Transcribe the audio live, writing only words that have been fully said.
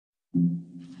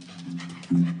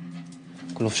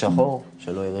כלוב שחור,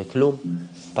 שלא יראה כלום,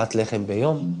 פת לחם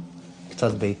ביום,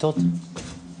 קצת ביתות,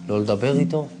 לא לדבר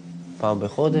איתו, פעם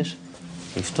בחודש,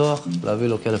 לפתוח, להביא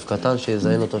לו כלב קטן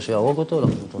שיזיין אותו, שיהרוג אותו,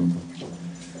 להחזיר אותו לפה.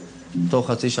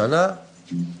 תוך חצי שנה,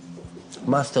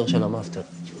 מאסטר של המאסטר.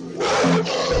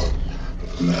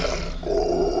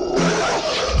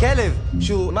 כלב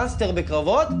שהוא מאסטר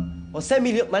בקרבות, עושה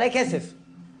מלא כסף.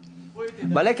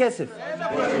 מלא כסף.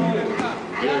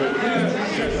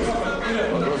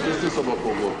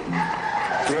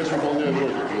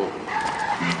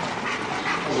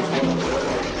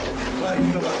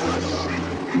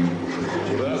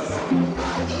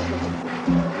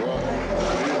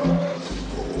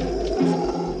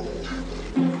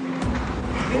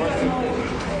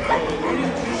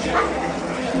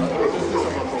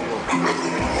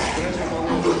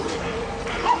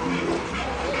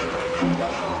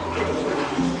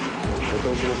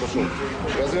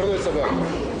 Развернуть собаку.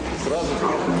 Сразу.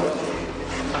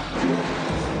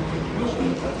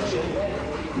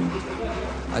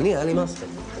 היה לי מאסטר.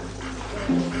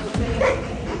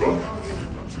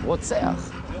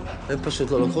 רוצח. הם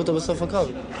פשוט לא לקחו אותו בסוף הקרב.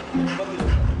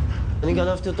 אני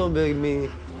גנבתי אותו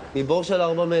מבור של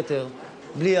 4 מטר,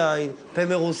 בלי עין, פה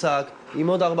מרוסק, עם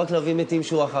עוד 4 כלבים מתים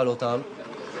שהוא אכל אותם.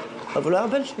 אבל הוא היה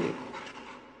בן שלי.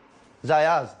 זה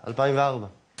היה אז, 2004.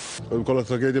 קודם כל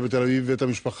הטרגדיה בתל אביב ואת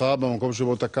המשפחה במקום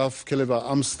שבו תקף כלב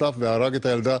האמסטף והרג את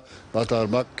הילדה בת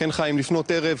 4. כן חיים,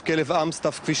 לפנות ערב, כלב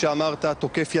אמסטף, כפי שאמרת,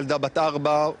 תוקף ילדה בת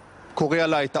 4, קורא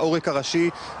עליי את העורק הראשי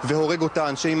והורג אותה.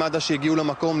 אנשי מד"א שהגיעו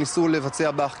למקום ניסו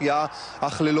לבצע בהחייאה,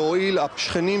 אך ללא הועיל.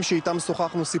 השכנים שאיתם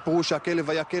שוחחנו סיפרו שהכלב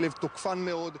היה כלב תוקפן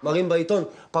מאוד. מראים בעיתון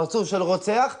פרצוף של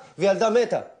רוצח וילדה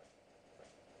מתה.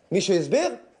 מישהו הסביר?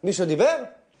 מישהו דיבר?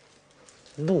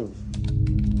 בום.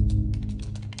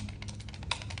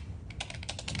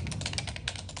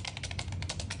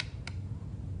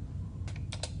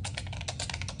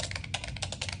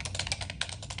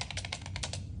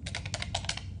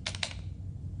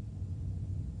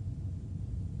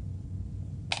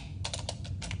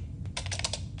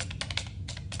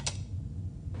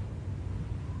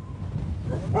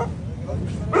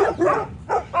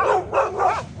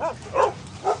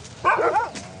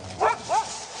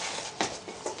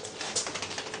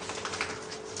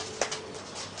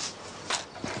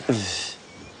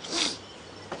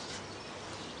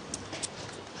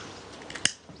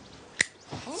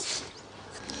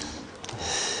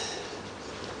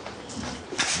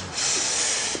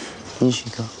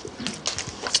 נשיקה.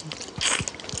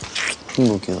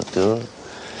 בוקר טוב.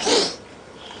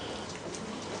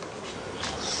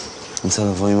 רוצה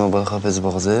לבוא עם אבא לחפש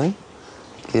ברזל?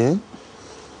 כן?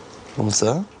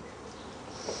 רוצה?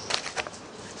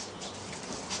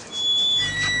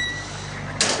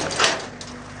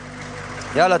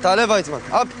 יאללה, תעלה ויצמן.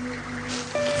 אפ!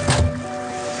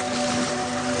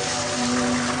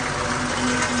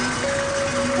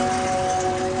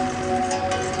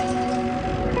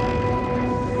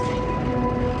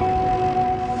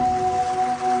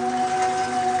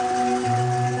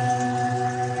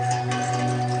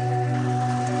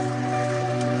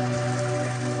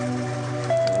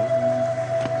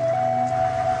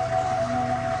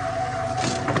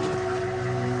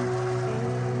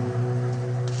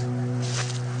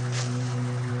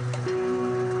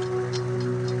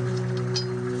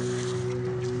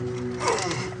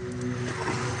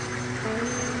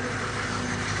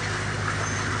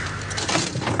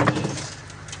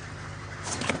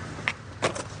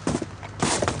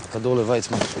 כדור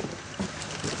לויצמן.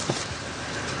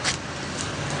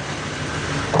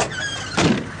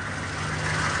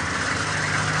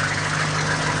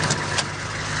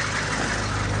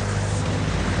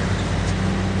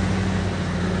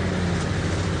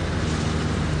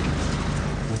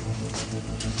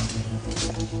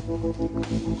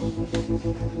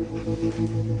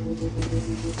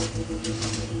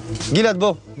 גלעד,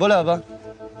 בוא לאבא.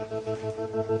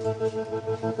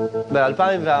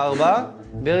 ב-2004,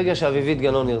 ברגע שאביבית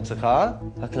גנון נרצחה,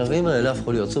 הכלבים האלה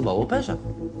הפכו להיות סובררו פשע.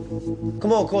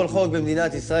 כמו כל חוק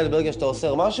במדינת ישראל, ברגע שאתה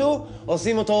אוסר משהו,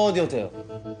 עושים אותו עוד יותר.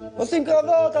 עושים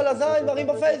קרבות על הזין, מראים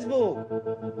בפייסבוק.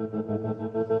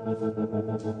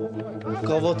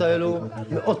 הקרבות האלו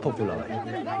מאוד פופולריים.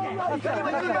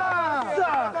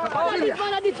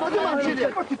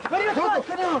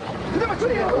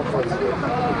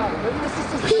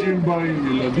 אנשים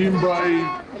באים, ילדים באים,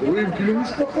 רואים כאילו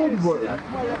משפחות באים.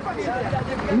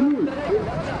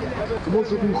 כמו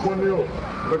שבמכוניות,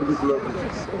 רק בכלבים.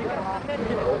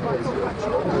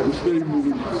 בשתי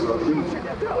אימונים כלבים.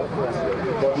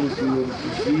 פעם לסיום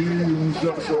שישי, הוא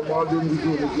נשאר שם עד יום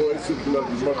ראשון, יש לו 10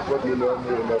 כלבים, מה אכפת לי לאן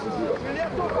להחזיר?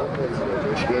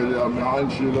 יש כאלה המעיים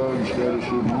שלהם, יש כאלה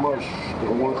שממש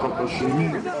קראו אחד את השני.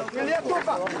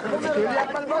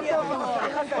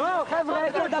 חבר'ה,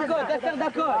 10 דקות.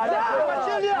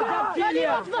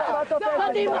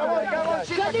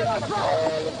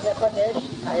 לפני חודש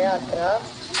היה קרב,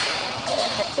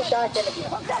 חצי שעה כלבים.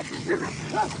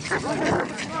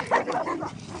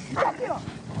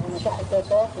 הוא משך אותו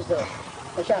טוב וזהו.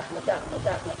 משך.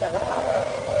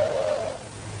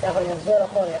 ככה יחזור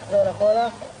אחורה,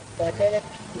 והכלב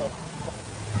מת.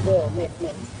 זהו, מת.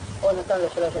 או נתן לו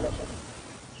 3 אנשים.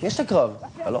 יש את הקרב,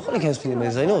 אני לא יכול להיכנס פנימה,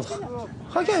 יזיינו אותך.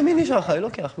 חכה, מי נשאר לך?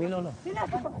 לוקח, מי לא.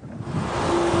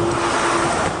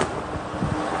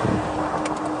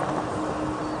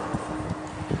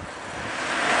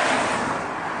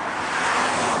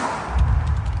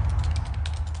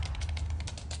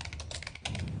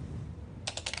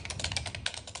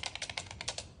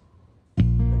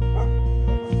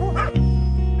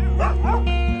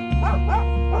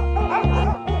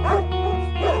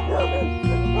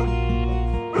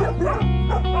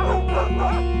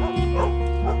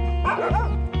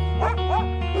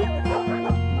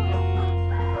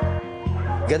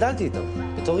 גדלתי איתו,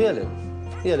 בתור ילד.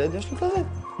 ילד, יש לו כלבים.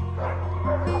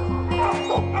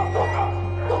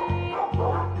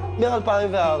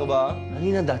 ב-2004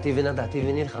 אני נדעתי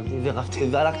ונלחמתי ורבתי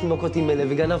והלכתי מכות עם אלה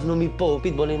וגנבנו מפה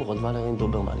פיטבולים, רוטוולרים,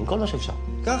 דוברמנים, כל מה שאפשר.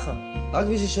 ככה, רק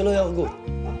בשביל שלא יהרגו.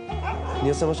 אני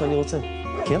עושה מה שאני רוצה,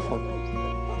 כי יכול.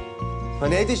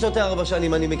 אני הייתי שוטר 4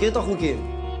 שנים, אני מכיר את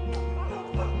החוקים.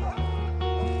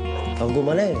 הרגו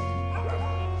מלא.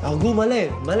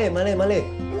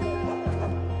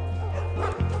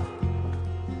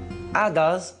 עד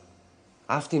אז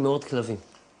אהבתי מאוד כלבים.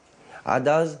 עד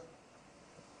אז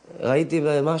ראיתי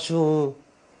משהו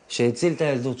שהציל את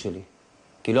הילדות שלי.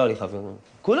 כי לא היה לי חברים.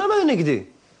 כולם היו נגדי.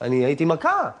 אני הייתי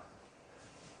מכה.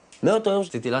 מאותו יום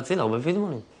שתיתי להציל הרבה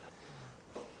פיטבולים.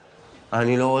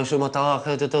 אני לא רואה שום מטרה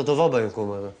אחרת יותר טובה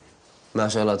ביקום הזה,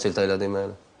 מאשר להציל את הילדים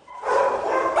האלה.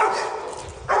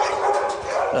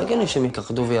 לא הגיוני שהם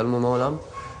יכחדו ויעלמו מהעולם,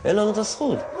 אין לנו את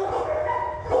הזכות.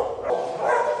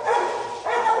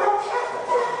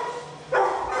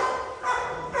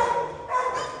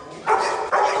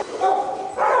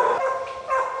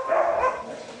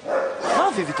 מה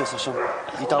אביבית עושה שם?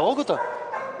 היא תהרוג אותה.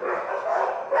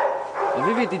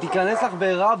 אביבית, היא תיכנס לך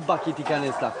ברבק, היא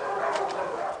תיכנס לך.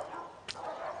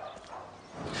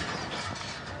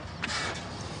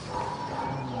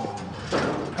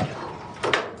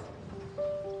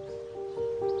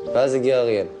 ואז הגיע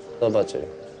אריאל, הבת שלי.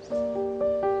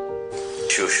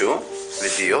 שושו,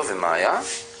 ודיו ומאיה,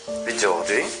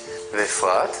 וג'ורדי,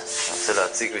 ואפרת. אני רוצה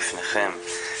להציג בפניכם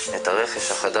את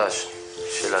הרכש החדש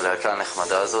של הלהקה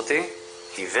הנחמדה הזאתי,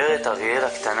 גברת אריאל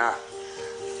הקטנה.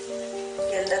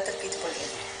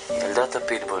 ילדת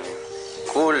הפיטבולים.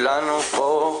 כולנו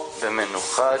פה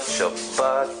במנוחת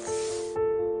שבת.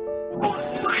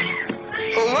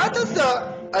 ומה את עושה?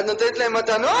 את נותנת להם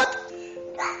מתנות?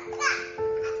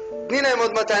 תני להם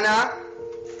עוד מתנה.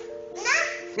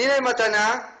 תני להם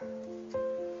מתנה.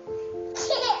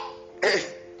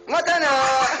 מתנה!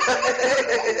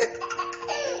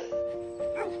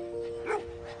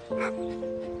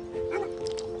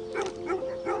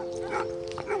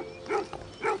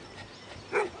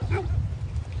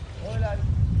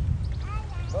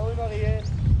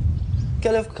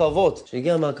 כלב קרבות,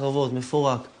 שהגיע מהקרבות,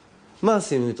 מפורק. מה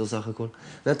עשינו איתו סך הכל?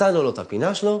 נתנו לו את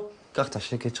הפינה שלו, קח את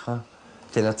השקט שלך,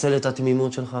 תנצל את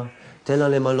התמימות שלך, תן לה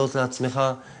למלות לעצמך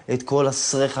את כל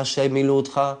הסרחה שמילאו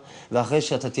אותך, ואחרי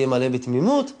שאתה תהיה מלא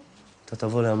בתמימות, אתה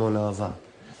תבוא להמון אהבה.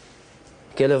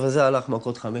 הכלב הזה הלך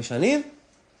מכות 5 שנים,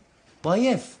 הוא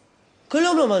עייף.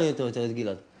 כלום לא מעניין אותו יותר את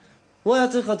גלעד. הוא היה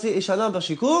צריך 1 שנה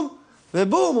בשיקום,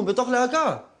 ובום, הוא בתוך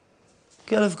להקה.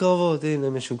 כלב קרבות, הנה,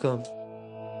 משוקם.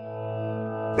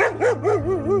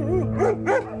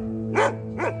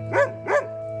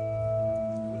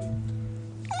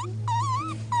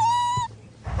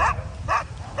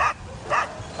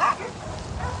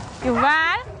 יובל?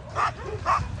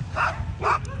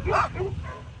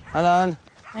 אהלן.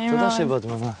 נעים תודה מאוד. שבאת,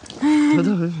 בבא.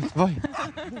 תודה, ביי.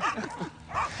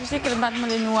 יש לי כלבת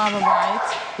מלינועה בבית.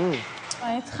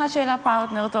 אני צריכה שיהיה לה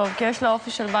פרטנר טוב, כי יש לה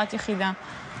אופי של בת יחידה.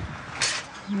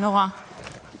 נורא.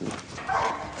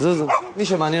 זוזו, מי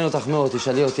שמעניין אותך מאוד,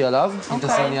 תשאלי אותי עליו, אם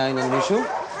תשמי עין על מישהו.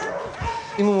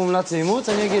 אם הוא מומלץ לאימוץ,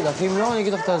 אני אגיד לך, אם לא, אני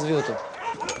אגיד לך תעזבי אותו.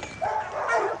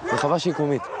 זה חווה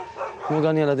שיקומית. כמו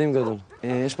גן ילדים גדול.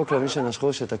 יש פה כלבים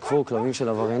שנשכו, שתקפו, כלבים של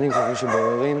עבריינים, כלבים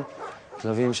שבוררים,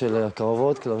 כלבים של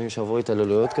קרבות, כלבים שעברו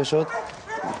התעללויות קשות.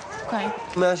 אוקיי.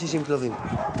 160 כלבים.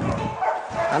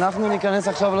 אנחנו ניכנס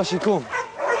עכשיו לשיקום,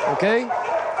 אוקיי?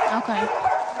 אוקיי.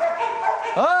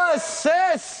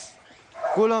 סס!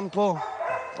 כולם פה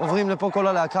עוברים לפה כל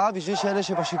הלהקה, בשביל שאלה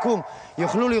שבשיקום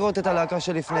יוכלו לראות את הלהקה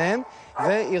שלפניהם,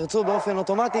 וירצו באופן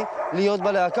אוטומטי להיות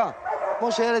בלהקה.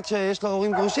 כמו שילד שיש לו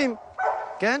הורים גרושים,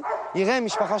 כן? יראה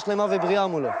משפחה שלמה ובריאה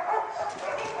מולו.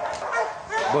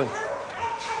 בואי.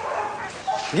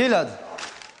 גלעד,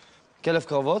 כלב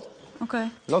קרבות. אוקיי.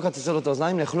 לא קצצו לו את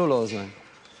האוזניים, נאכלו לו האוזניים.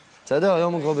 בסדר?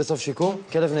 היום הוא כבר בסוף שיקום.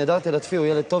 כלב נהדר, תלטפי, הוא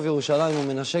ילד טוב ירושלים, הוא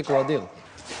מנשק, הוא אדיר.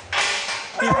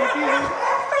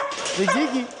 זה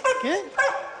גיגי, כן?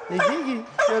 זה גיגי.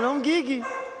 שלום גיגי.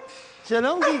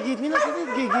 שלום גיגי, תני לטפי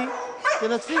את גיגי.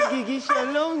 תלטפי את גיגי,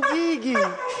 שלום גיגי.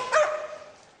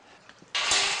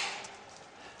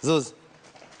 זוז.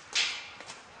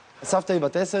 סבתא היא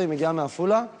בת 10, היא מגיעה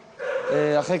מעפולה,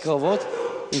 אחרי קרבות.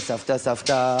 היא סבתא,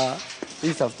 סבתא.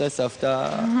 היא סבתא, סבתא.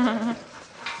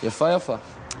 יפה, יפה.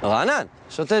 רענן.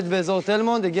 שוטט באזור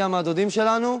תלמונד, הגיע מהדודים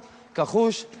שלנו,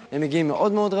 כחוש. הם מגיעים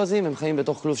מאוד מאוד רזים, הם חיים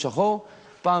בתוך כלוב שחור.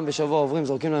 פעם בשבוע עוברים,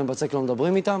 זורקים להם בצק, לא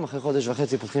מדברים איתם. אחרי חודש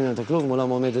וחצי פותחים להם את הכלוב, מולם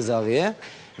עומד איזה אריה,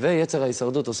 ויצר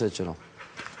ההישרדות עושה את שלו.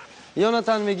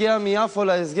 יונתן מגיע מיפו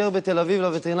להסגר בתל אביב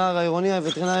לווטרינר העירוני,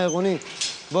 הווטרינר העירוני.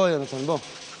 בוא, יונתן, בוא.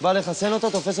 בא לחסן אותו,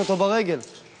 תופס אותו ברגל.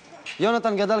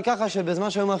 יונתן גדל ככה שבזמן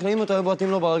שהיו מאכילים אותו, היו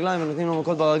בועטים לו ברגליים ונותנים לו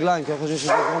מכות ברגליים, כי הם חושבים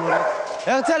שזה יגרום לו...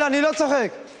 הרצל, אני לא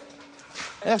צוחק!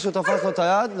 איכשהו תפס לו את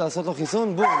היד, לעשות לו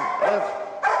חיסון, בום.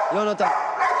 יונתן.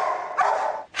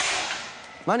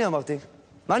 מה אני אמרתי?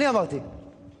 מה אני אמרתי?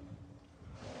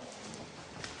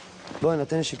 בוא הנה,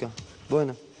 תן נשיקה. בוא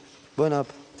הנה. בוא הנה,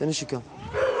 תן נשיקה.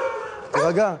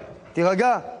 תירגע,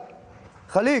 תירגע.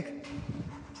 חליק.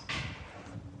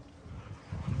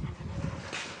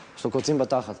 יש לו קוצים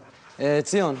בתחת.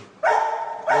 ציון,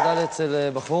 גדל אצל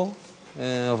בחור,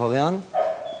 עבריין.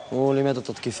 הוא לימד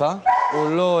אותו תקיפה. הוא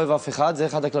לא אוהב אף אחד, זה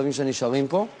אחד הכלבים שנשארים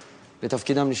פה.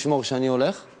 בתפקידם לשמור שאני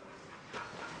הולך.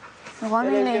 נורא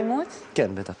מלאימות?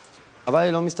 כן, בטח. אבל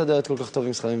היא לא מסתדרת כל כך טוב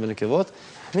עם זכרים ונקבות.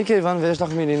 מכיוון ויש לך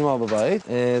מי לנוע בבית,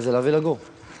 זה להביא לגור.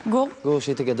 גור? גור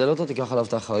שהיא תגדל אותו, תיקח עליו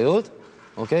את האחריות,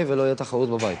 אוקיי? ולא יהיה תחרות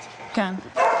בבית. כן.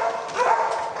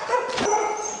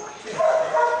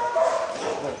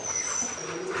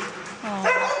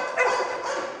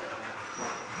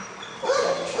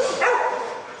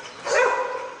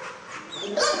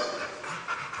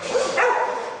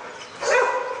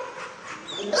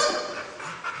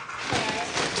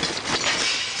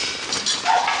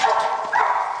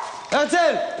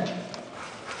 הרצל!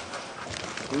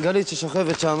 גלית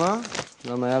ששוכבת שמה,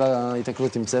 גם היה לה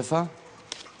התקלות עם צפה.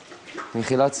 אני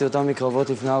חילצתי אותה מקרבות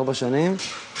לפני 4 שנים,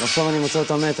 ועכשיו אני מוצא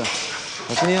אותה מתה.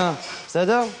 השנייה,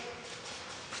 בסדר?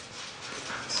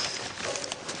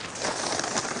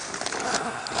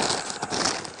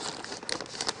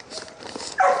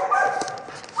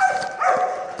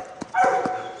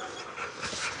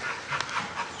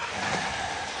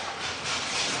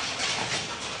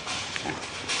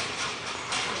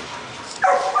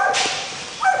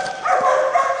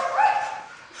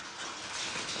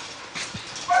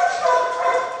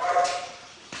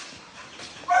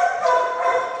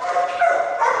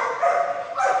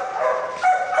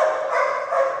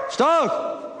 שתוק!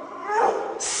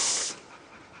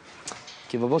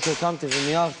 כי בבוקר קמתי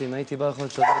ומיירתי, אם הייתי בא יכול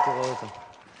להיות שעוד הייתי רואה אותה.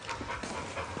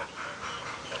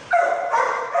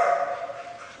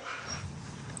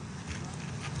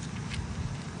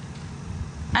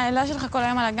 הילדה שלך כל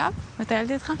היום על הגב?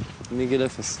 וטיילתי איתך? מגיל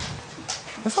 0.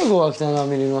 איפה הגורה הקטנה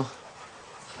מלינוע?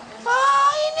 הנה!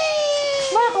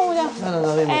 מה חמודה? יאללה,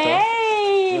 נרים אותה.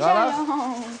 היי, נראה לך?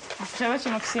 שלום. אני חושבת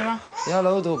שהיא מקסימה. יאללה,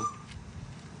 אודרוב.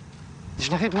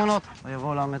 תשלחי תמונות,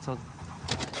 ויבואו לאמץ עוד.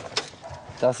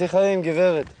 תעשי חיים,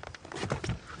 גברת.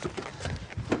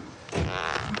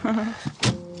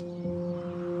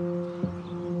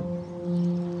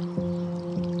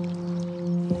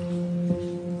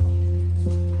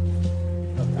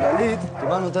 גלית,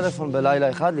 קיבלנו טלפון בלילה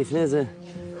אחד, לפני זה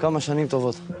כמה שנים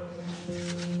טובות.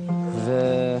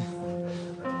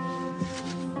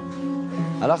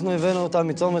 הלכנו, הבאנו אותה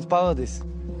מצומת פרדיס.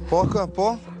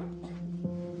 פה?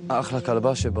 אחלה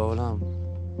כלבה שבעולם.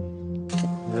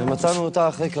 ומצאנו אותה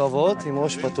אחרי קרבות עם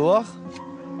ראש פתוח.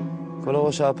 כל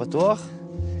הראש היה פתוח.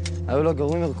 היו לה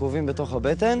גורמים מרכובים בתוך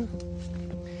הבטן,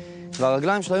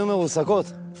 והרגליים שלה היו מרוסקות.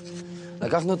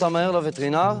 לקחנו אותה מהר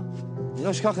לווטרינר, אני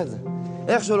לא אשכח את זה.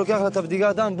 איכשהו לוקח לה את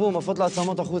הבדיקת דם, בום, עפות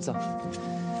לעצמות החוצה.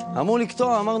 אמרו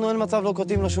לקטוע, אמרנו אין מצב, לא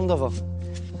קוטעים לו שום דבר.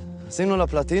 עשינו לה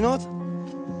פלטינות,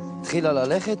 התחילה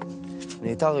ללכת,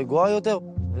 נהייתה רגועה יותר,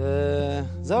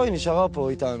 וזהו, היא נשארה פה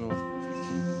איתנו.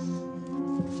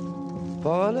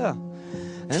 פער עליה.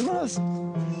 אין מה לעשות.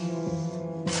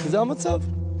 זה המצב.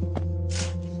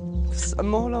 קסם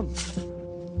מעולם.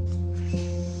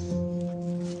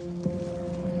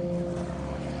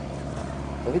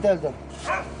 תביא את הילדה.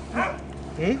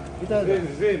 מביא את הילדה.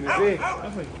 מביא.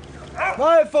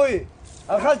 מה, איפה היא?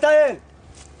 הלכה לטייל.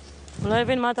 הוא לא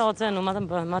הבין מה אתה רוצה, נו,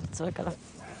 מה אתה צועק עליו?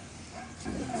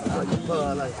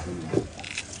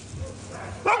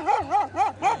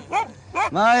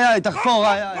 מה היה? תחפור,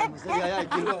 היה. מזל לי היה,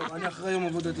 כאילו, אני אחרי יום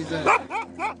עבודתי זה.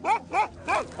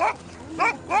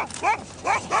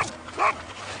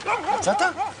 יצאת?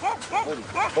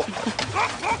 בוא.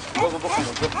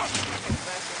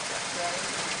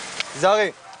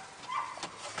 זרי.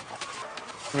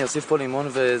 אני אוסיף פה לימון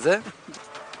וזה.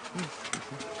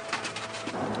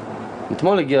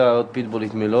 אתמול הגיעה עוד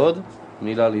פיטבולית מלוד,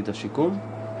 מילאה לי את השיקום.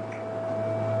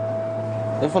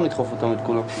 איפה נדחוף אותם את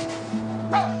כולם?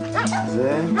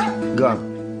 זה גג,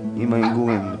 עם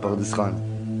האינגורים בפרדס חן.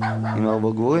 עם 4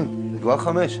 גורים, זה כבר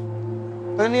 5.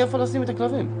 אין לי איפה לשים את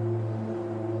הכלבים.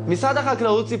 משרד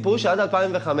החקלאות ציפו שעד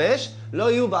 2005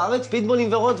 לא יהיו בארץ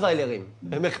פיטבולים ורוטוויילרים.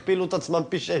 הם הכפילו את עצמם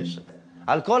פי 6.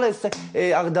 על כל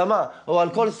הרדמה או על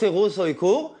כל סירוס או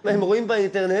עיקור, הם רואים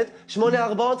באינטרנט 8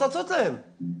 4 צצות להם.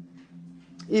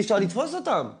 אי אפשר לתפוס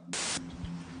אותם.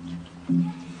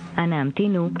 אנא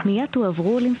המתינו, מיד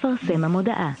תועברו למפרסם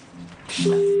המודעה.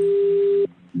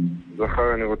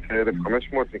 זכר אני רוצה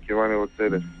 1,500, נקבה אני רוצה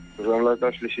 1,000. זו המלצה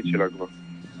השלישית שלה כבר.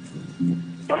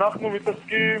 אנחנו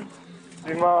מתעסקים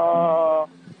עם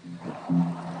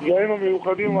הגילאים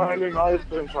המיוחדים האלה עם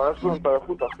 20 שנה. יש לנו את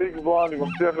האיכות הכי גבוהה, אני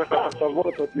מבטיח לך את התבות,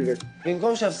 אתה תראה.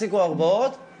 במקום שיפסיקו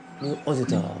הרבעות, יהיו עוד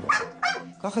יותר הרבעות.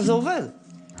 ככה זה עובד.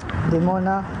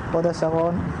 דימונה, הוד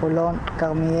השרון, חולון,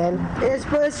 כרמיאל. יש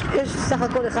סך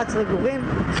הכל 11 גורים,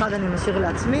 1 אני משאיר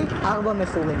לעצמי, 4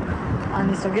 מכורים.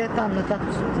 אני סוגר את ההמלטה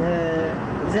פשוט,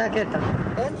 זה הקטע.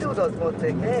 אין תעודות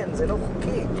מותק, אין, זה לא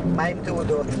חוקי. מה עם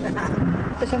תעודות?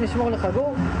 רוצה שאני אשמור לך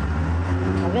גור?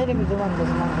 הרי לי מזומן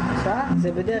בזמן בבקשה,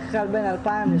 זה בדרך כלל בין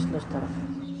 2,000 ל-3,000.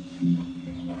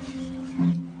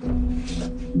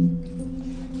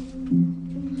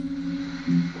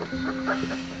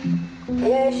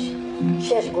 יש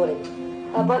 6 גורים.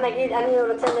 בוא נגיד,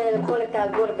 אני רוצה למכור את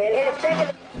הגור ב1,000 שקל,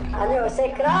 אני עושה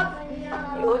קרב,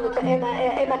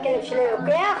 אם הכלב שלי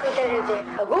לוקח, ייתן את זה.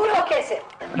 הגור או כסף?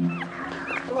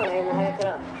 תשמע, היה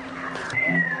קרב.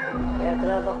 היה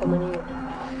קרב בחומניות.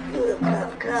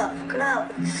 קרב,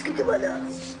 סקיטי בדק.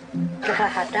 יש לך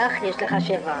חתך, יש לך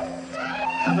 7.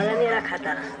 אבל אני רק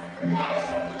חתך.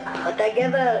 אתה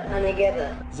גבר, אני גבר.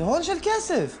 זה הון של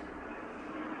כסף.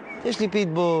 יש לי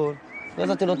פיטבול,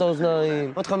 נתתי לו את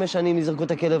האוזניים, עוד 5 שנים יזרקו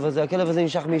את הכלב הזה, הכלב הזה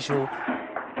נמשך מישהו.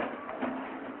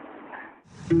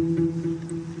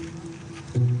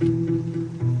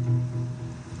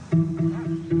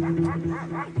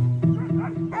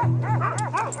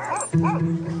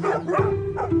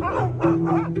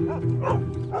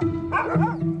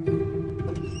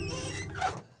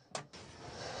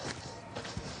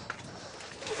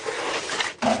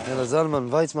 יאללה,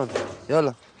 זלמן, ויצמן,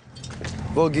 יאללה.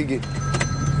 בוא, גיגי.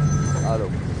 הלו.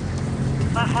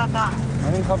 מה חטא?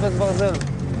 אני מחפש ברזל.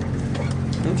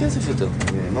 אין כסף יותר.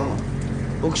 מה?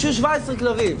 הוגשו 17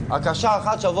 כלבים. הקשה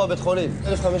אחת שבוע בית חולים.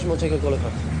 1,500 שקל כל אחד.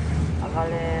 אבל...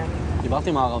 דיברתי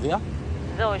עם הערבייה?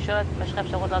 זהו, היא שואלת, יש לך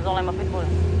אפשרות לעזור להם בפיטבול.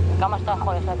 כמה שאתה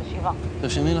יכול, יש לה איזה 7.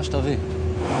 תרשמי לה שתביא.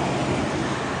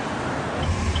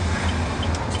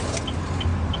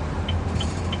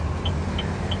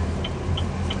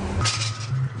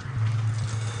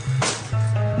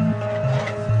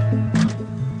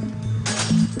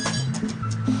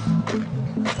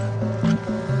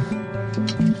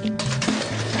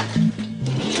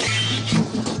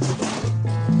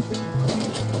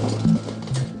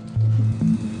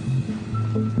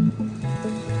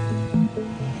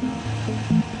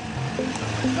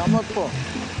 תעמוד פה.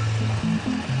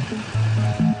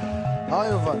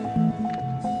 יובל.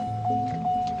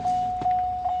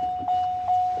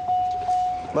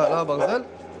 מה, לא ברזל?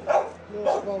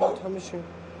 לא, 750.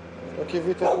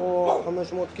 קיוויתי פה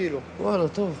 500 קילו. וואלה,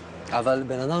 טוב. אבל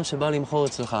בן אדם שבא למכור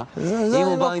אצלך, זה אם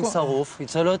הוא בא עם שרוף,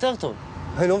 יצא לו יותר טוב.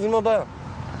 אני לא מבין מה הבעיה.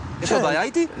 יש לך בעיה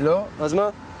איתי? לא. אז מה?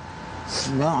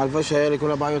 לא, הלוואי שהיה לי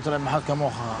כל הבעיות שלהם אחד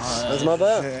כמוך. אז מה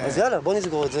הבעיה? אז יאללה, בוא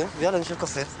נסגור את זה, ויאללה, נשב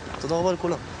קפה. תודה רבה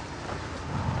לכולם.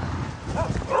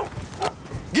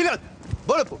 גלעד,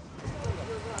 בוא לפה.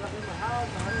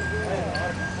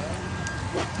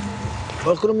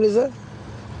 איך קוראים לזה?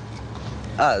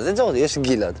 זה ג'ורדי, יש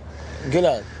גלעד.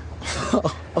 גלעד.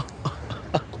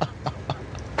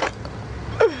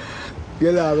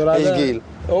 יאללה, ברדה. יש גיל.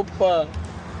 הופה.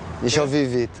 יש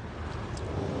אביבית.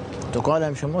 תוקע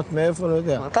להם שמות מאיפה, לא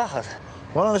יודע. מה תחת?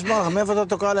 בוא נשמע לך, מאיפה אתה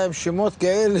תוקע להם שמות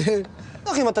כאלה?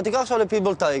 אחי, אם אתה תקרא עכשיו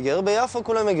לפיטבול טייגר, ביפו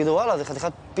כולם יגידו, וואלה, זה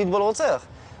חתיכת פיטבול רוצח.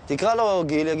 תקרא לו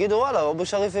גיל, יגידו, וואלה, אבו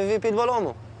שריף הביא פיטבול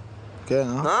הומו. כן,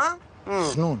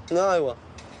 חנון. לא, איווה.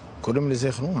 קוראים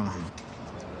לזה חנון אנחנו.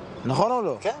 נכון או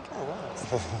לא? כן,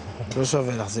 כן. לא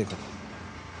שווה להחזיק אותו.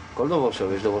 כל דבר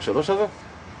שווה, יש דבר שלא שווה.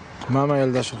 מה עם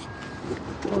הילדה שלך?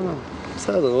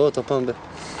 בסדר, רואה אותה פעם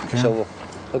בשבוע.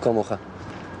 לא כמוך.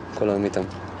 כל היום איתם.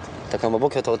 אתה קם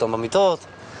בבוקר, אתה רואה אותם במיטות,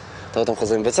 אתה רואה אותם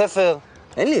חוזרים מבית ספר.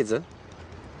 אין לי את זה.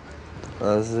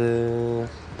 אז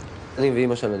אני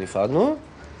ואמא שלה נפרדנו,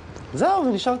 זהו,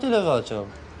 ונשארתי לבד שם.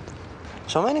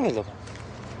 עכשיו אין לי מי לדבר.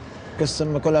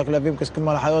 קסם כל הכלבים, קסם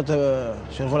על החיות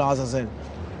שילכו לעזאזל.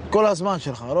 כל הזמן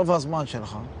שלך, רוב הזמן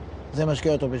שלך, זה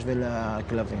משקיע אותו בשביל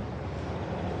הכלבים.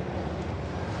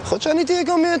 יכול להיות שאני תהיה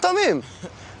גם תמים.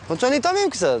 יכול להיות שאני תמים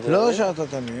קצת. לא שאתה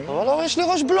תמים. אבל לא, יש לי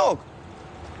ראש בלוק.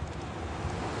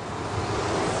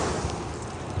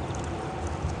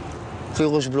 יש לי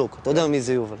ראש בלוק. אתה יודע מי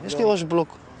זה יובל. יש לי ראש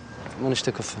בלוק. בוא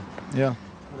נשתה קפה. יא.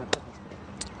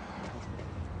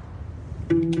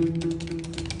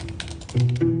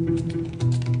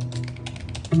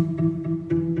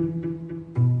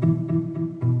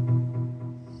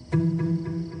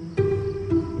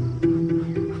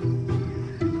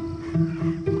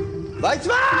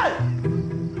 ויצמן!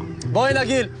 בואי הנה,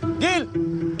 גיל! גיל!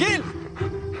 גיל!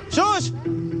 שוש!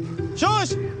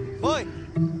 שוש! בואי!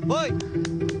 בואי!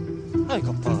 היי,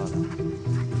 כפרה.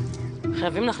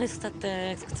 חייבים להכניס קצת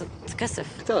כסף.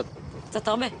 קצת. קצת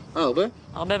הרבה. הרבה?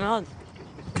 הרבה מאוד.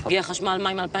 הגיע חשמל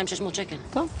מים 2,600 שקל.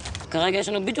 טוב. כרגע יש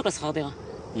לנו בדיוק לשכר דירה.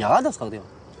 ירד השכר דירה?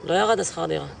 לא ירד השכר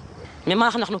דירה. ממה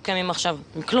אנחנו קמים עכשיו?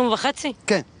 מכלום וחצי?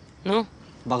 כן. נו?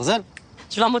 ברזל?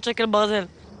 700 שקל ברזל.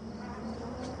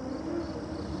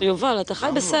 יובל, אתה חי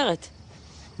בסרט.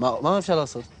 מה אפשר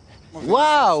לעשות?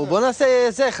 וואו, בוא נעשה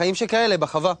זה, חיים שכאלה,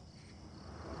 בחווה.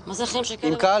 מה זה חיים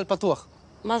שכאלה? עם קהל פתוח.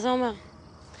 מה זה אומר?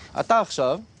 אתה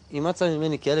עכשיו אימצת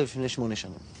ממני כלב לפני 8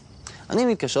 שנים. אני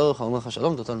מתקשר לך, אומר לך,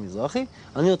 שלום, דותן מזרחי,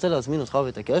 אני רוצה להזמין אותך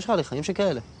ואת הכלב שלך לחיים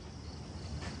שכאלה.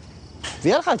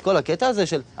 ויהיה לך את כל הקטע הזה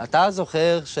של אתה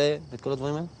זוכר ואת כל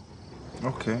הדברים האלה.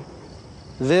 אוקיי.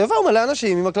 ויבואו מלא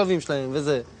אנשים עם הכלבים שלהם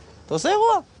וזה. אתה עושה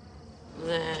אירוע.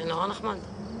 זה נורא נחמד.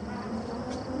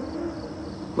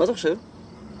 מה אתה חושב?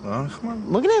 נורא נחמד.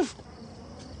 מגניב.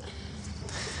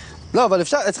 לא, אבל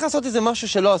אפשר, צריך לעשות איזה משהו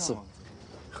שלא עשו.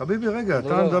 חביבי, רגע,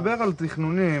 אתה מדבר על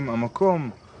תכנונים, המקום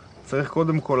צריך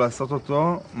קודם כל לעשות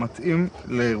אותו מתאים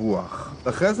לאירוח.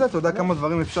 אחרי זה, אתה יודע כמה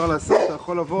דברים אפשר לעשות, אתה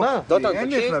יכול לבוא. מה? דותן, תקשיב. אין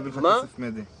לי איך להביא לך כסף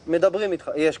מדי. מדברים איתך,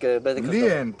 יש בטח.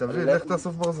 לי אין, תביא, לך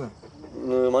תאסוף ברזל.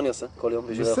 מה אני עושה? כל יום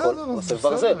בשביל לאכול? בסדר, אוסף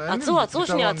ברזל. עצרו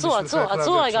שנייה,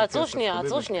 עצרו רגע, עצרו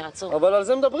שנייה. אבל על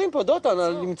זה מדברים פה, דותן,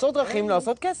 על למצוא דרכים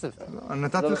לעשות כסף.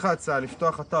 נתתי לך הצעה,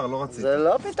 לפתוח אתר, לא רציתי. זה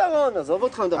לא פתרון, עזוב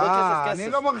אותך, מדבר כסף. אני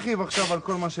לא מרחיב עכשיו על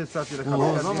כל מה שהצעתי לך.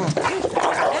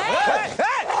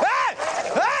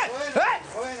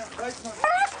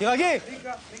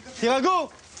 תירגעו!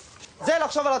 זה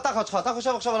לחשוב על התחת שלך, אתה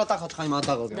חושב עכשיו על התחת שלך עם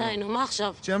האתר הזה. די, נו, מה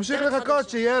עכשיו? שימשיך לחכות,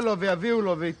 שיהיה לו ויביאו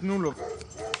לו ויתנו לו.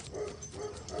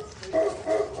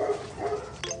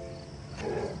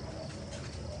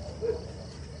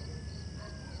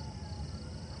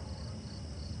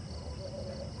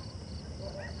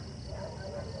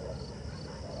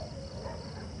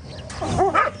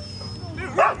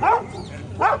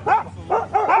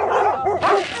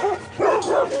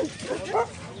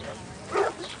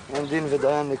 אין דין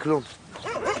ודיין לכלום.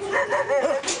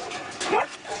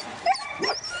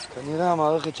 כנראה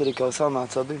המערכת שלי קרסה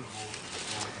מעצבים.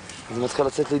 אז מתחיל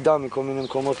לצאת לי דם מכל מיני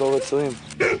מקומות לא רצויים.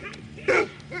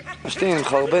 משתין,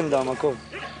 מחרבן דם, הכל.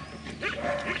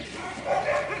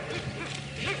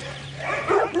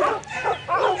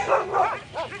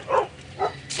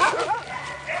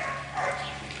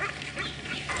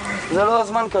 זה לא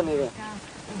הזמן כנראה.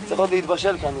 צריך עוד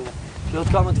להתבשל כנראה. יש לי עוד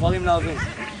כמה דברים להבין.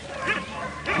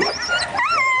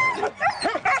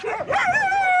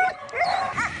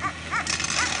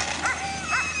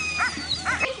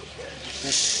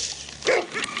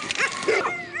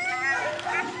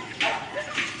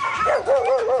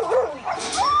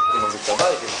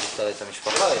 את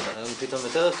המשפחה, היום פתאום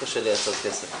יותר קשה לייצר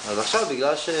כסף. אז עכשיו,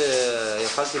 בגלל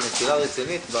שיכלתי נפילה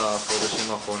רצינית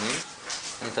בחודשים האחרונים,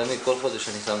 אני תמיד כל חודש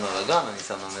אני שם לה לגן, אני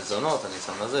שם לה מזונות, אני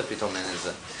שם לה זה, פתאום אין את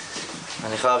זה.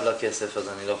 אני חייב לה כסף, אז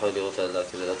אני לא יכול לראות את הילדה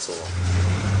כדי לצורה.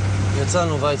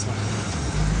 יצאנו, ויצמן.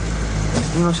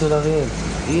 אמא של אריאל,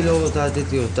 היא לא רוצה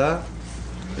לתת לי אותה,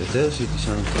 יותר שהיא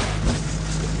תישן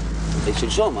אותה.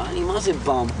 שלשום, מה זה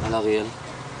בם על אריאל?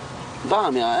 בא,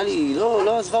 היה לי,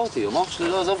 לא עזבה אותי, המוח שלי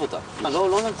לא עזב אותה.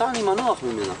 לא נתן לי מנוח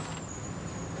ממנה.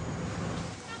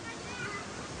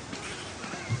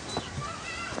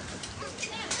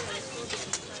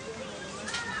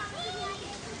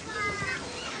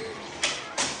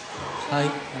 היי,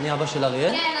 אני אבא של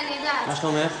אריאל. כן, אני יודעת. מה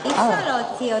שלומך? אי אפשר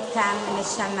להוציא אותם,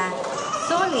 נשמה.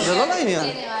 אסור לי. זה לא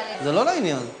לעניין. זה לא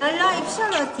לעניין. לא, אי אפשר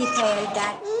להוציא את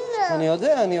הילדה. אני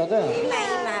יודע.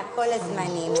 אמא, כל הזמן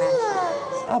אמא.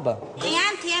 אבא. ים,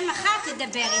 תהיה מחר,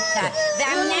 תדבר איתה.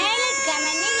 והמנהלת, גם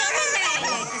אני לא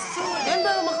מנהלת, אסור לי. אין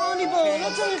בעיה, מחר אני בא,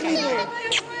 לא צריך לדאוג.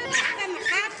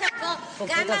 מחר תבוא,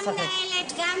 גם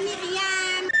המנהלת, גם מרים.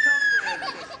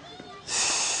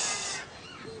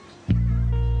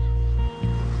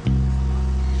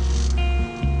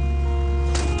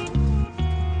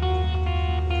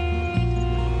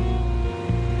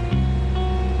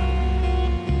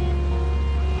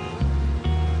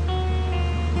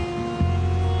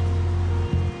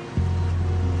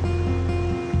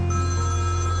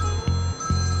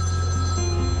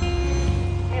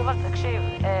 יובל, תקשיב,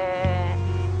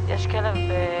 יש כלב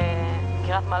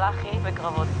בקריית מלאכי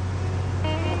בקרבות.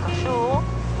 הוא קשור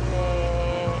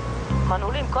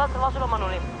למנעולים, כל הצוואר שלו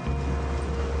מנעולים.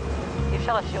 אי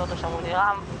אפשר להשאיר אותו שם, הוא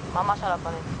נראה ממש על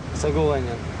הפנים. סגור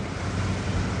העניין.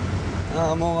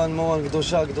 מורן,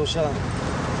 קדושה.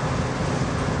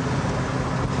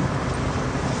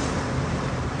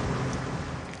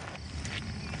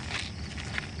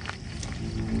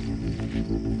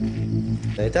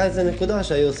 הייתה איזו נקודה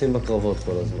שהיו עושים בקרבות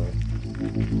כל הזמן.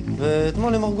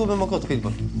 ואתמול הם הרגו במכות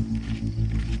פיטבול.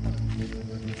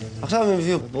 עכשיו הם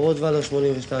הביאו בורות ולר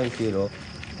 82 קילו.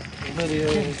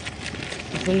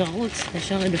 אנחנו נרוץ,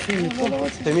 ישר עדפים לפה.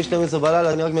 ומ-12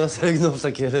 בלילה אני רק מנסה לגנוב את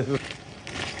הכלב.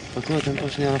 חכו, אתם פה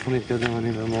שנייה, אנחנו נתקדם,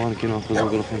 אני ומורן, כאילו אנחנו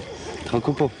זוג הולכים.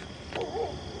 תחכו פה.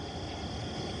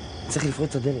 צריך לפרוץ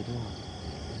את הדלת,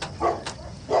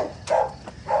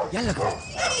 יאללה כבר.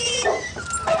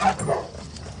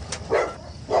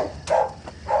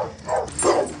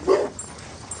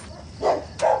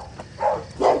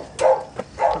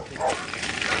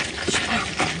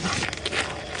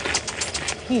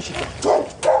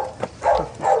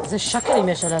 איזה שקלים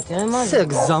יש עליה, תראה מה זה. איזה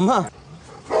הגזמה.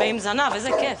 ועם זנב, איזה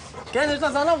כיף. כן, יש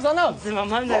לה זנב. זה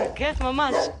ממש, זה כיף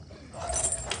ממש.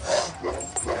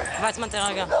 ועצמן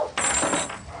תרגע.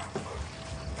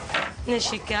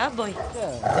 נשיקה, בואי. כן,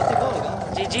 נתתי בואי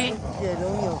גם. ג'י.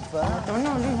 שלום יפה.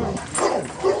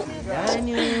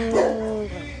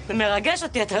 זה מרגש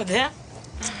אותי, אתה יודע?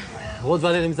 רות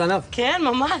ולר עם זנב. כן,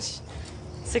 ממש.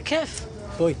 זה כיף.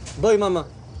 בואי, מאמה.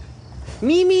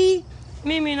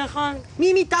 מימי, נכון.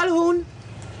 מימי טלהון.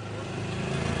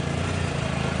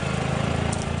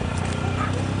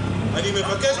 אני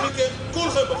מבקש מכם,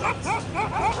 כולכם בחוץ.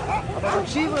 אבל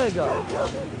תקשיב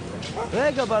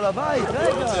רגע, בעל הבית,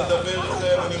 אני רוצה לדבר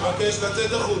איתכם, אני מבקש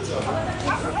לצאת החוצה.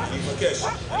 אני מבקש,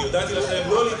 אני הודעתי לכם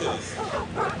לא להיכנס.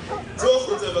 צאו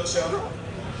החוצה בבקשה.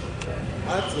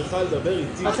 את צריכה לדבר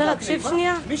איתי. רוצה להקשיב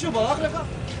שנייה? מישהו ברח לך?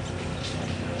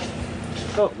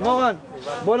 טוב, מורן,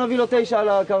 בוא נביא לו 9 על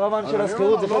הקרוון של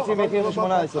הסחירות, זה חצי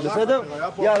מ-18, בסדר?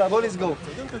 יאללה, בוא נסגור.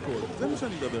 זה מה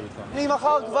שאני מדבר איתך. אני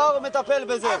מחר כבר מטפל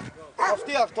בזה.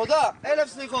 מבטיח, תודה, 1000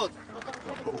 סליחות.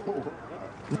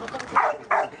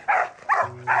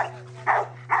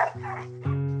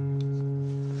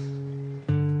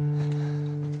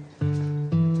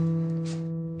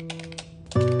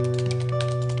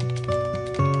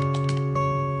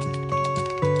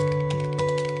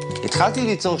 התחלתי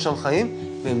ליצור שם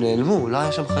חיים, והם נעלמו, לא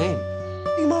היה שם חיים.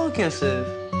 נגמר הכסף.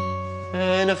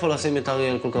 אין איפה לשים את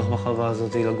אריאל כל כך בחווה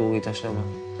הזאת, לגור איתה שם.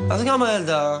 אז גם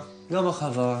הילדה, גם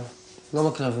החווה, גם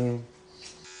הכלבים.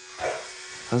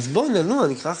 אז בואי ננוע,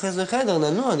 נקרא אחרי זה חדר,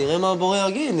 ננוע, נראה מה הבורא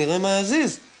יגיד, נראה מה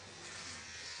יזיז.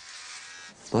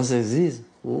 מה זה יזיז?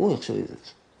 איך שיזיז.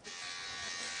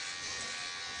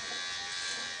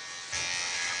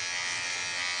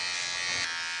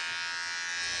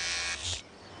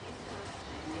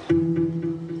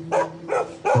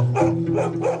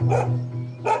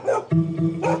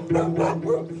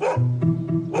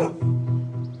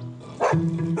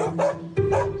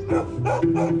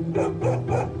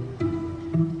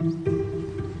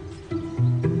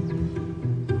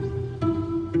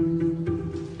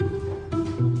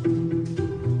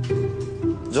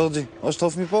 ג'ורג'י, או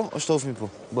שטוף מפה, או שטוף מפה.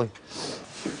 בואי.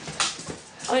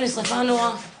 אוי, נשרפה נורא.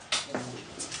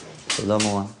 תודה,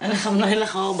 מורן. אין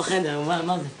לך אור בחדר,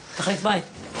 מה זה? תחליף בית.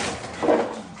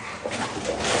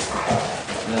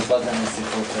 ואיפה גם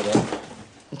השיחות שלה?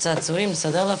 צעצועים,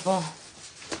 נסדר לה פה.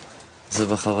 זה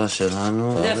בחווה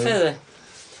שלנו. זה יפה זה.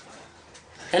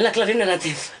 אין לה כלבים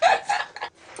ללטף.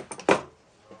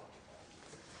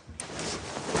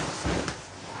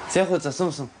 צא החוצה, סום.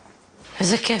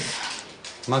 איזה כיף.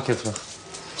 מה כיף לך?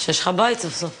 שיש לך בית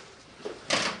סוף סוף.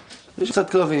 יש קצת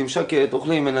כלבים, שקט,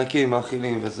 אוכלים, מנקים,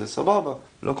 מאכילים וזה סבבה.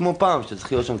 לא כמו פעם,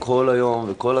 שצריך להיות שם כל היום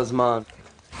וכל הזמן.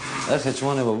 ללכת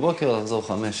 8 בבוקר, לחזור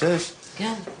 5-6.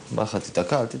 כן. בא לך,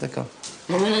 תתקע, אל תתקע.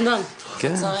 לא בן אדם.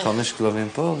 כן, 5 כלבים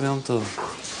פה ויום טוב.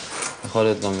 יכול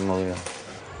להיות גם עם אריה.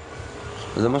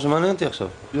 זה מה שמעניין אותי עכשיו.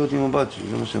 להיות עם הבת שלי,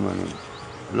 זה מה שמעניין.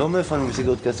 לא מאיפה אני משיג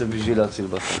עוד כסף בשביל להציל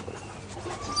בחיים.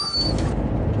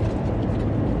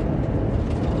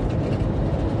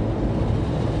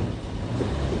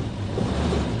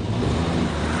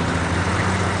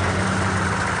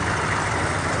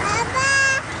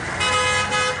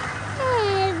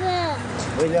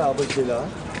 אלה אבא שלה.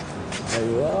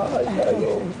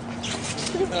 היום.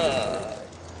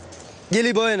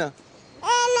 גילי, בוא הנה.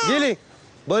 גילי,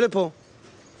 בוא לפה.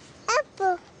 איפה?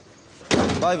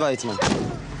 ביי ויצמן.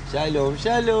 שלום.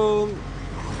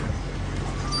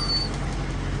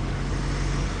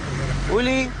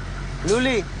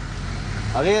 לולי.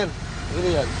 אריאל, תביא לי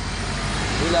יד.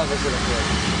 תביא לאבא שלך יד.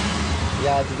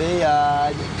 יד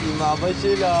ויד עם אבא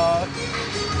שלך.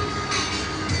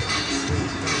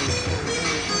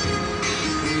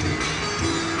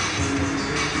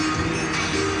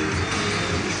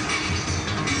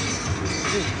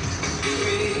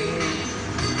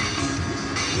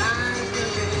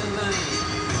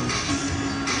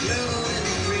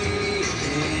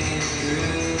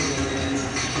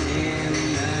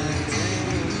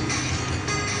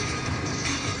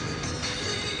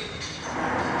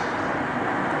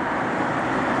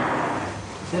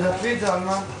 תלטפי את זה,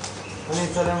 אלמה. אני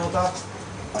אצלם אותך.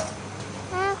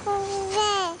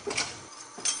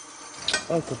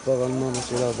 כפר על מאמה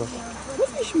של אבא.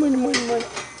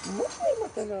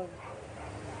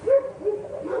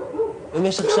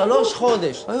 במשך 3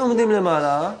 חודש היו עומדים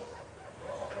למעלה,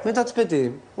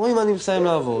 מתצפתים, רואים אני מסיים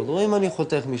לעבוד, רואים אני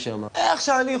חותך משם. איך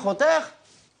שאני חותך?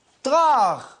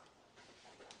 טרח!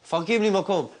 מפרקים לי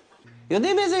מקום.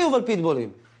 יודעים איזה יובל פיטבולים?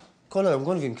 כל היום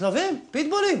גונבים כלבים,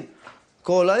 פיטבולים.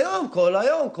 כל היום.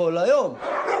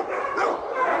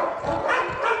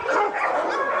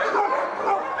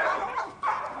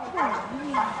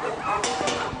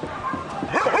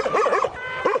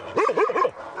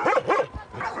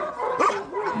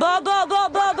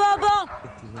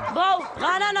 בואו,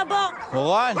 רעננה בוא.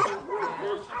 מורן.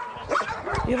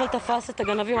 יובל תפס את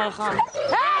הגנבים על החם.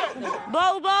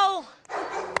 בואו.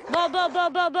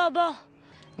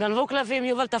 גנבו כלבים,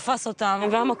 יובל תפס אותם,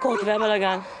 והיה מכות והיה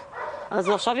בלגן. אז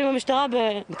הוא עכשיו עם המשטרה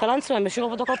בקלנסווה, הם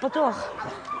השאירו אותו הכל פתוח.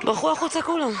 ברחו החוצה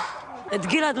כולם. את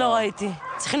גלעד לא ראיתי.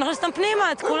 צריכים להכניס אותם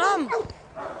פנימה, את כולם.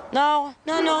 נאור,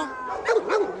 ננו.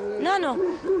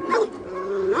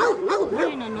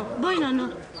 בואי ננו.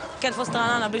 כן, תפוס את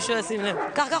רעננה, בלי שהוא ישים לב.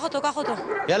 קח אותו.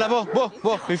 יאללה,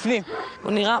 בוא, בפנים.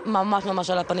 הוא נראה ממש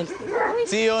על הפנים.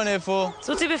 ציון, איפה?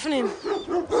 סוצי בפנים.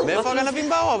 מאיפה הגנבים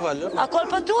באו, אבל? הכל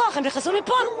פתוח, הם נכנסו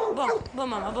מפה. בוא,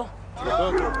 מאמה, בוא.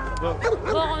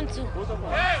 בוא, רונצו.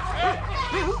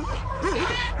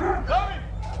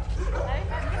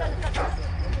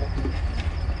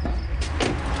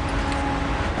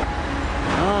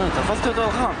 תפסתי אותו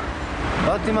על חם.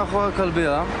 באתי מאחורי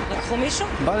הכלבייה. לקחו מישהו?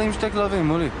 בא לי עם 2 כלבים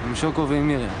מולי, עם שוקו ועם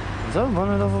מירי. זהו,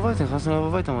 באנו אליו הביתה, נכנסנו אליו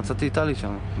הביתה, מצאתי את טלי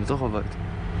שם, בתוך הבית.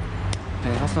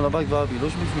 נכנסנו לבית והיה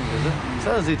בילוש בפנים וזה.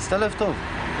 בסדר, זה הצטלב טוב.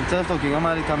 כי גם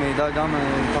היה לי את המידע, גם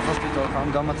תפסתי אותו על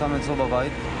חם, גם מצאנו אצלו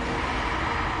בבית.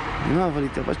 לא, אבל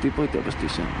התייבשתי פה, התייבשתי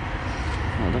שם.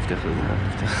 עדפתי אחרי זה,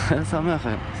 היה שמח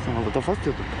היום. אבל תפסתי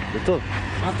אותו, זה טוב.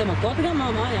 אהבתם מכות גם?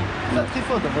 מה היה? זה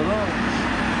דחיפות, אבל לא...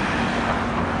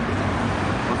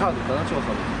 מחד, הוא קלט שהוא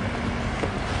אכל.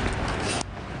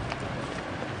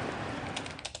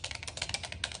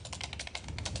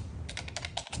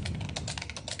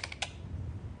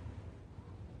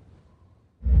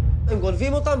 הם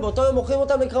גונבים אותם, באותו יום מוכרים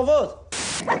אותם לקרבות.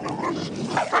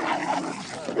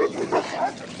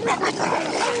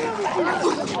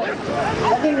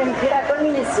 כלבים למכירה כל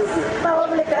מיני סוגים.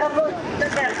 ברוב לקרבות,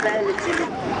 תקח את הילד שלי.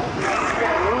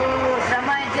 הוא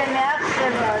שמע את זה מאח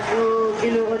שלו, אז הוא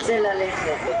כאילו רוצה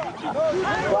ללכת.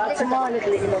 הוא עצמו הולך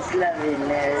לקנות כלבים,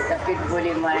 את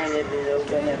הפיטבולים האלה, והוא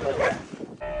גונב אותם.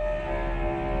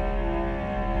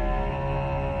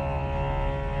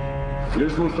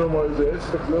 יש לו שם איזה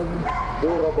 10 כלבים,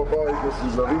 דורה בבית,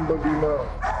 מסוזרים בגינה.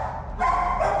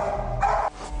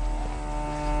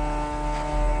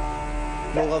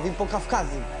 מעורבים פה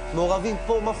קפקזים, מעורבים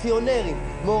פה מאפיונרים,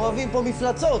 מעורבים פה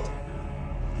מפלצות.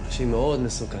 אנשים מאוד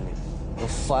מסוכנים, לא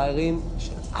פיירים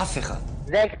של אף אחד.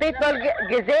 זה פיטבול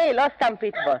גזעי, לא סתם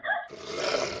פיטבול.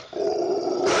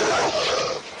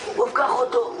 בוא, קח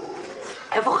אותו.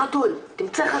 איפה חתול?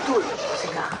 תמצא חתול. זה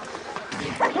ככה.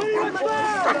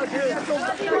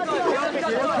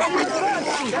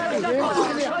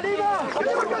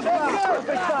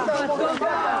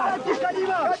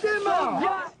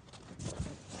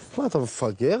 מה, אתה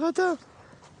מפגר אתה?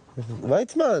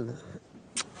 ויצמן.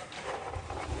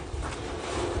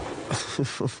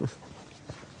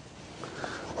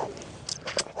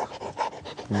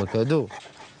 עם הכדור.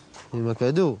 עם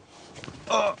הכדור.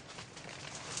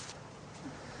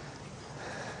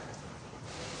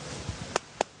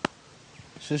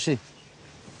 שושי.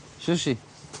 שושי.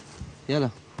 יאללה.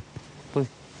 בואי.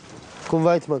 קום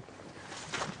ויצמן.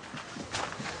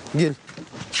 גיל.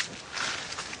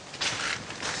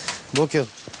 בוקר.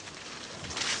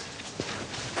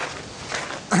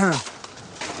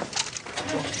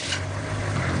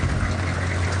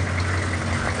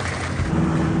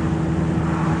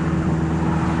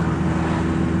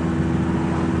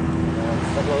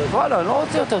 וואלה, אני לא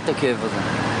רוצה יותר את הכאב הזה.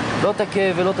 לא את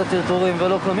הכאב ולא את הטרטורים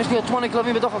ולא כלום. יש לי עוד 8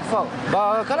 כלבים בתוך הכפר.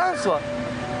 בקלנסווה.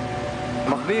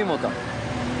 מחביאים אותם.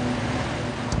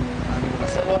 אני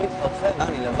מנסה לא להתפרפן,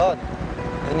 אני לבד.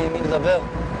 אין לי מי לדבר.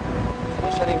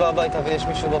 כמו שאני בא הביתה ויש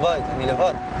מישהו בבית, אני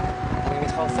לבד. אני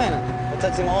מתחרפן, אני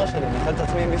פוצץ עם הראש שלי, אני אוכל את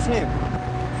עצמי מבפנים.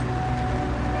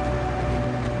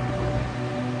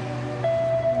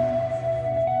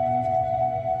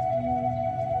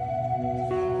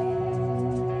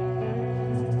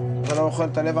 אתה לא אוכל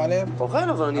את הלב עליהם? אוכל,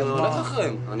 אבל אני הולך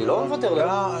אחריהם. אני לא מוותר להם.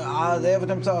 עד איפה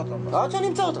תמצא אותם? עד שאני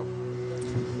אמצא אותם.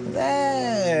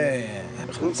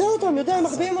 נמצא אותם, יודע, הם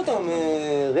מחביאים אותם,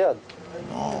 ריאד.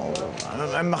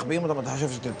 הם מחביאים אותם, אתה חושב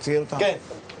שתציל אותם? כן.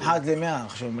 1 ל-100,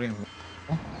 איך שאומרים.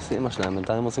 זה אמא שלהם,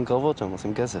 בינתיים עושים קרבות שם,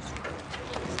 עושים כסף.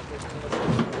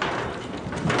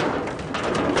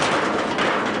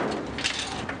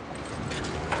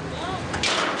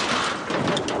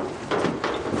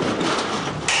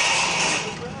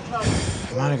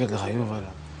 מה אני אגיד לך, יובל?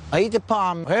 הייתי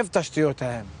פעם אוהב את השטויות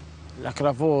ההם,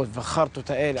 לקרבות והחרטות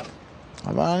האלה.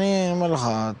 אבל אני אומר לך,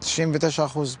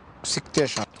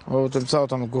 99.9%. או תמצא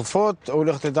אותם גופות, או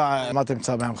לך תדע מה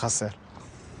תמצא בהם חסר.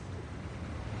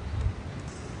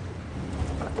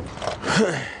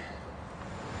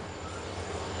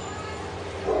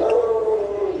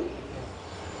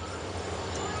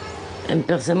 הם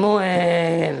פרסמו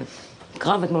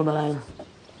קרב אתמול בלילה.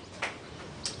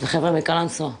 זה חבר'ה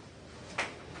מקלנסווה.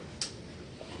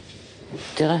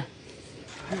 תראה.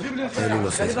 אין לי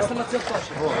בפייסבוק.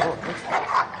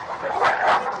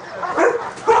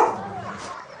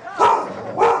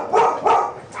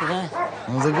 תראה.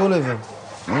 זה גולבר.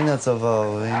 הנה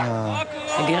הצוואר, והנה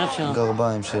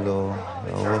הגרביים שלו,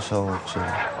 הראש הארוך שלו.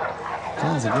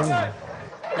 כן, זה גולבר.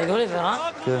 זה גולבר, אה?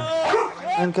 כן.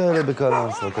 אין כאלה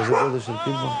בקלנסווה, כזה גודל של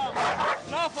פיטבול.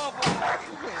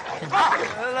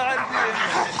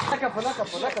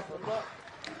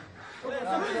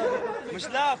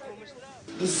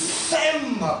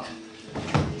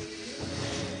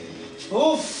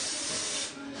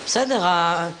 בסדר,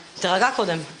 תרגע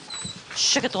קודם.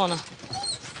 שקט רונה.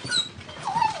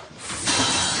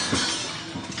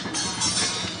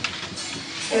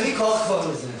 אין לי כוח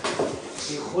כבר לזה.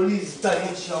 אני יכול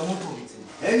להזדהות שיעמוד פה מצד.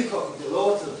 אין לי כוח, אני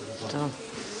לא רוצה אותו. טוב.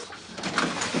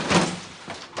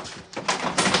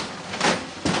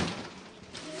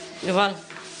 יובל.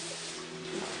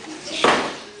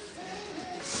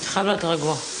 חייב להיות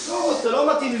רגוע. לא, זה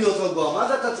לא מתאים להיות רגוע. מה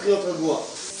זה אתה צריך להיות רגוע?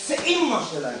 זה אימא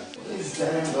שלהם.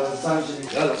 להזדהם בזמן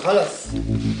שלי. יאללה, חלאס.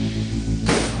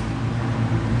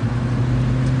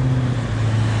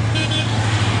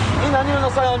 הנה, אני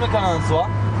מנסה היום מקלנסווה,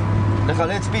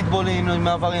 לחלץ פיטבולים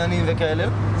מעבריינים וכאלה,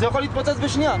 זה יכול להתפוצץ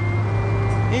בשנייה.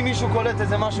 אם מישהו קולט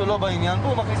איזה משהו לא בעניין,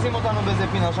 בואו, מכניסים אותנו באיזה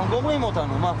פינה שם, גומרים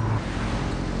אותנו, מה?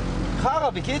 חרא,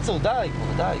 בקיצור, די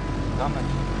כבר, די. כמה?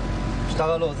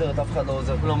 משטרה לא עוזרת, אף אחד לא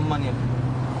עוזר, כולם מעניין.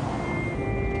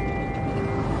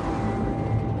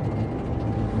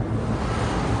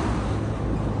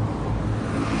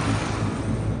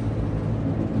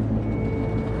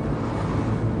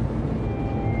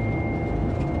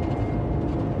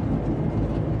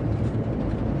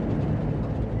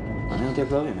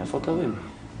 הכלבים, איפה הכלבים?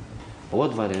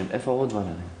 רוטוויילרים, איפה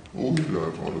הרוטוויילרים? איפה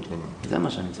הרוטוויילרים? זה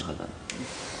מה שאני צריך לדעת.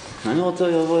 אני רוצה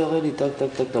יבוא יראה לי טק טק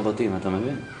טק לבתים, אתה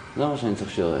מבין? זה מה שאני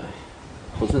צריך שיראה לי.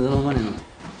 חוץ מזה לא מעניין אותי.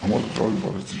 אמרתי לך,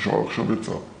 כבר שעה עכשיו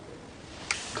יצא.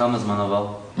 כמה זמן עבר?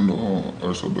 לא,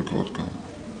 10 דקות כאן.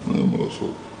 אין מה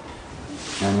לעשות.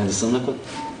 אני עד 20 דקות?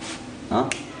 אה?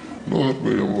 לא הרבה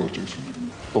יבוא עד 6.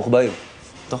 תוך באים.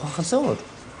 תוך החצרות.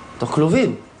 תוך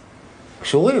כלובים.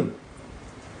 קשורים.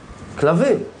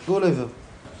 כלבים. גולבר.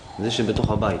 זה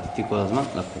שבתוך הבית, איתי כל הזמן,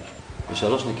 לקחו.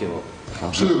 ו3 נקבות.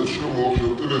 בסדר, שבוע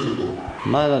עכשיו, תלך איתו.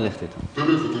 מה ללכת איתו?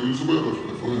 תלך איתו, אני מסובך לך,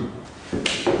 איפה הם?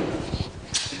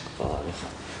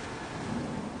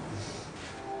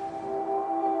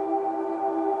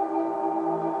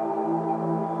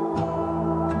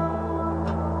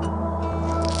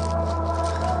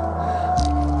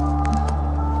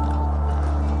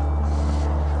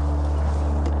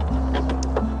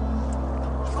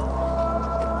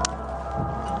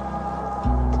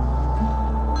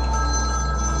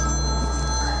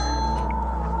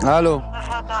 הלו,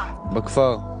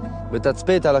 בכפר,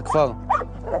 בתצפית על הכפר.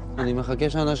 אני מחכה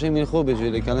שאנשים ילכו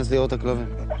בשביל להיכנס לראות את הכלבים.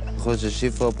 יכול להיות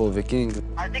ששיפרה פה וקינג.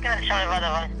 אל תיכנס שם לבד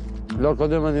אבל. לא,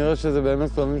 קודם אני רואה שזה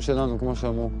באמת כלבים שלנו, כמו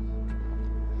שאמרו.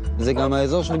 זה גם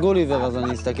האזור של גוליבר, אז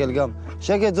אני אסתכל גם.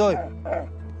 שקט, זוי.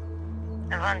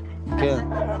 הבנתי. כן,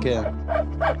 כן.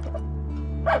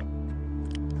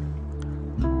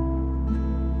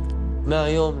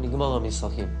 מהיום נגמר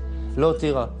המשחקים. לא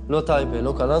טירה, לא טייבה,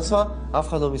 לא קלנסווה, אף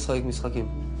אחד לא משחק משחקים.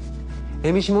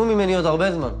 הם ישמעו ממני עוד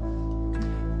הרבה זמן.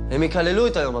 הם יקללו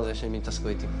את היום הזה שהם יתעסקו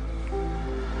איתי.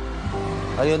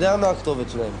 אני יודע מה הכתובת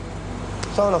שלהם.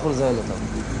 עכשיו אנחנו נזיין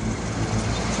אותם.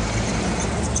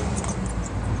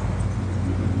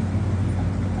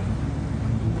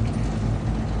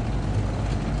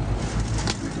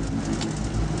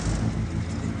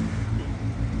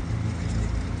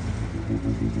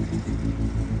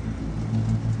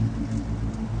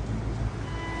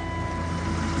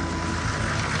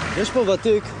 יש פה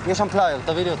ותיק, יש שם פלייר,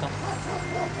 תביא לי אותו.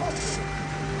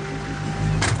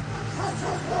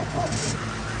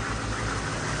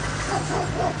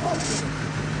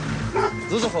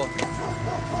 זוז אחורה.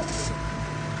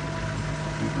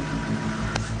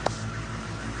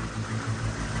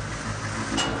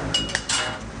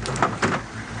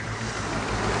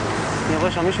 אני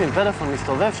רואה שם מישהו עם פלאפון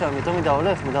מסתובב שם, יותר מדי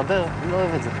הולך, מדבר, אני לא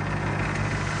אוהב את זה.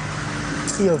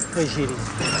 יופי שלי.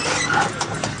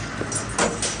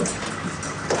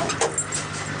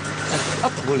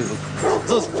 בולי,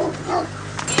 זוז.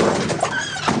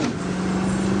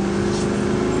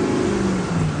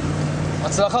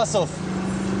 הצלחה סוף.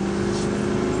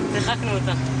 שיחקנו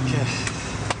אותה. כן.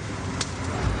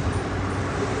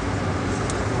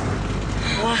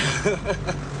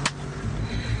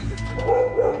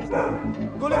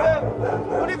 גוליבר!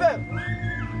 גוליבר!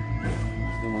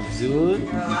 המציאות.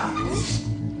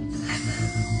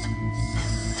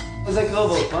 איזה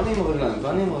קרבות, פנים או רגליים,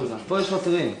 פנים או רגליים. פה יש לו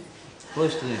טריים. פה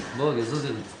יש טריים. בוא רגע, זוז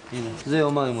לי. הנה, זה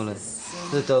יומיים אולי.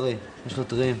 זה טרי, יש לו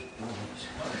טריים.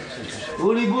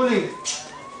 בולי, בולי!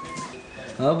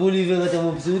 בולי ואתה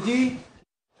מבסוטי?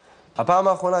 הפעם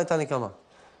האחרונה הייתה נקמה.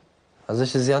 על זה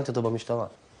שזיינתי אותו במשטרה.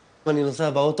 אני נוסע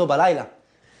באוטו בלילה.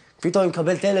 פתאום אני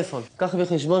מקבל טלפון. קח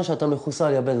בחשבון שאתה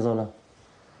מחוסל, יא בן זונה.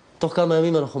 תוך כמה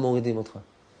ימים אנחנו מורידים אותך.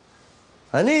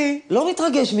 אני לא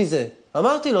מתרגש מזה.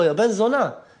 אמרתי לו, יא בן זונה,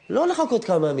 לא לחכות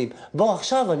כמה ימים. בוא,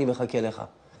 עכשיו אני מחכה לך.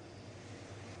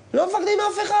 לא מפחדים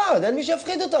מאף אחד, אין מי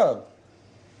שיפחיד אותם.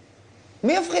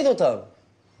 מי יפחיד אותם?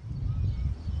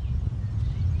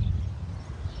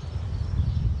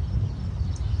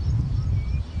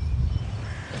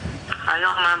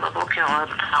 היום בבוקר או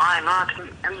בצהריים,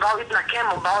 הם באו להתנקם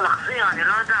או באו להחזיר, אני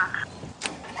לא יודעת.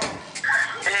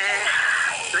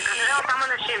 זה כנראה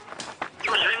אותם אנשים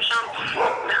יושבים שם,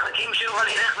 מחכים שיובל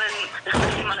ילך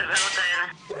ונכנסים הלוויות האלה.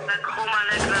 לקחו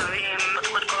מלא כלבים,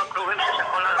 לקחו את כל הכלובים של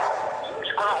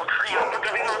כל הרוצחים.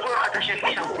 הכלבים הרגו אחד את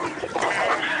השני שם.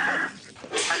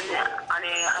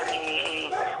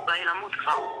 אני בא לי למות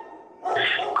כבר.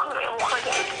 כל יום מוחלטת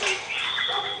את עצמי.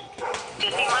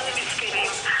 ידים אני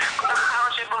מסכנים. כל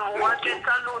החרא שברו, עד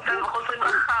שהצלנו אותם וחוזרים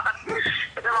לחרא.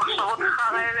 את המחשבות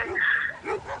החרא האלה.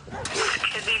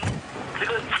 מסכנים.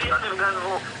 אפילו את ציון הם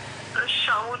גנבו.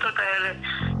 השערותות האלה.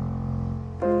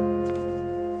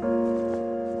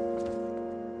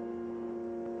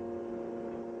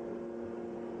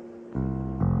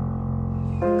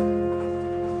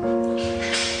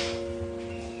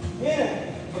 הנה,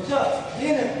 בבקשה,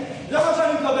 הנה, זה מה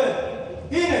שאני מקבל.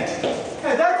 הנה,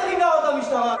 את זה צריך להראות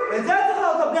המשטרה, את זה צריך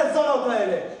להראות הבני הזונות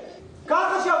האלה.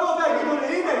 ככה שיבואו ויגידו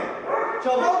לי, הנה,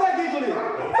 שיבואו ויגידו לי.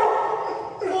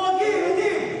 מורגים,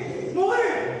 עדים,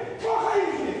 מורים, כל החיים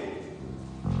שלי.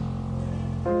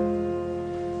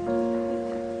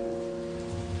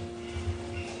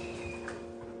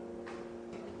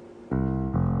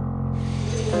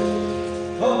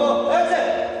 בוא,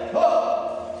 איזה? בוא!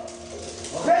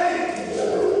 אוקיי?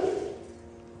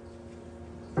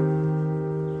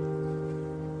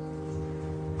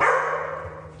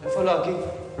 איפה להגיב?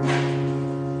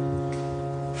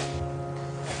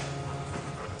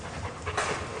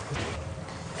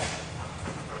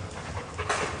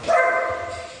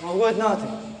 הרגו את נעתי.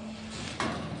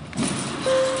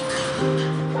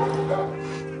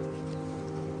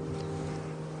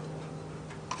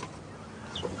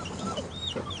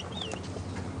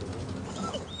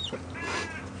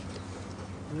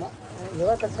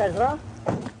 לראות את עצמך עזרה?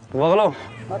 כבר לא.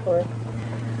 מה קורה?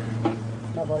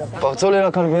 מה בוא לך? פרצו לי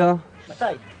לכלבייה. מתי?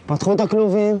 פתחו את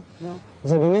הכלובים.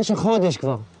 זה במשך חודש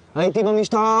כבר. הייתי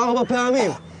במשטרה 4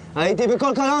 פעמים. הייתי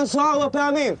בכל קלנסווה 4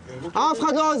 פעמים. אף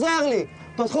אחד לא עוזר לי.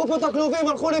 פתחו פה את הכלובים,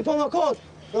 הלכו לי פה מכות.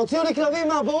 הוציאו לי כלבים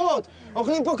מהבורות.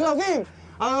 אוכלים פה כלבים.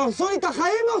 הרסו לי את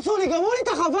החיים, הרסו לי, גמרו לי את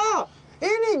החווה.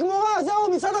 הנה, היא גמורה,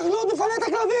 זהו, משרד החקלאות מפנה את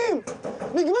הכלבים.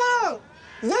 נגמר.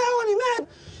 זהו, אני מת.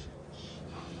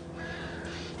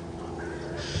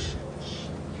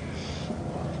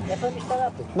 איפה המשטרה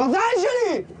פה? בזין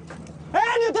שלי!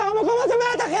 אין יותר, המקום הזה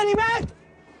מת, אחי, אני מת!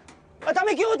 אתה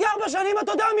מכיר אותי 4 שנים,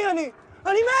 אתה יודע מי אני!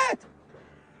 אני מת!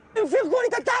 הם פירקו לי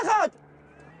את התחת!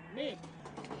 מי?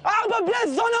 4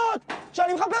 בני זונות!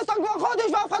 שאני מחפש אותם כבר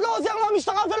חודש ואף אחד לא עוזר, לא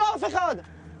המשטרה ולא אף אחד!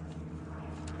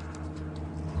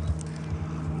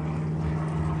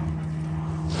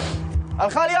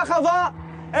 הלכה לי החווה,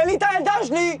 אין לי את הילדה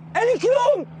שלי, אין לי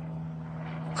כלום!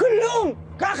 כלום!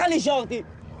 ככה נשארתי!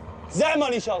 זה מה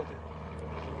נשארתי!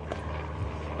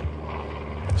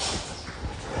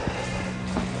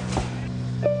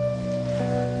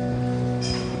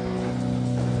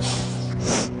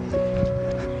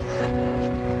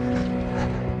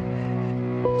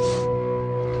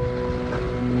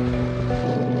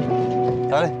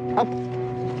 תעלה, אפ.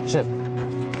 שב.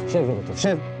 שב, ועטוב,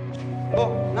 שב. בוא,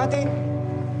 נתי.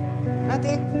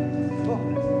 נתי. בוא,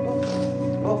 בוא.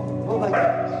 בוא, בוא, ביי.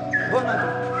 בוא, נתי.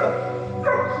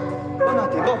 בוא,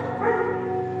 נתי, בוא.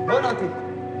 בוא, נתי.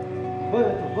 בוא,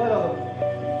 ועטוב, בוא אליו.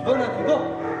 בוא, נתי, בוא.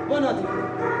 בוא, נתי.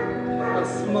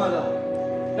 השמאלה.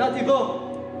 נתי, בוא.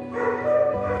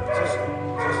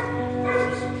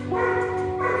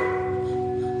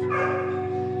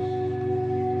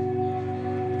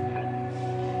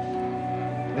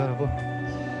 יאללה, בוא.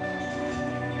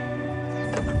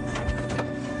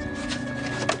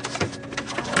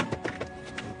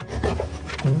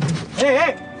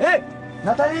 היי!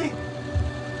 נטלי!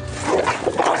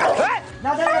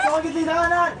 נטלי, אתה הורגת לי את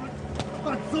הרענן!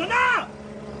 בצונה!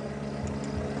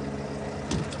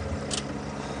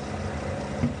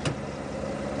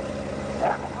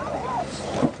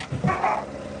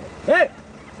 היי!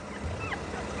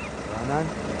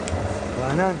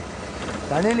 רענן,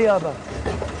 תענה לי אבא.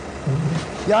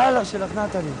 יאללה, שלך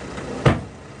נטלי.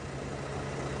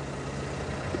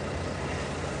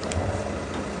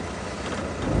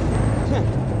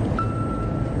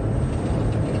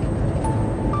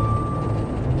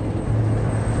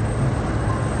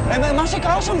 מה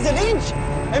שקרה שם זה לינץ'!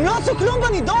 הם לא עשו כלום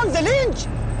בנידון, זה לינץ'!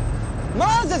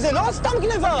 מה זה? זה לא סתם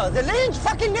גניבה, זה לינץ',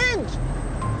 פאקינג לינץ'!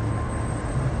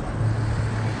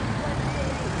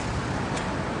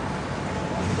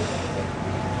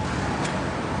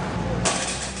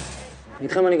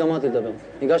 איתכם אני גמרתי לדבר.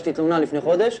 הגשתי תלונה לפני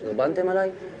חודש, גרבנתם עליי,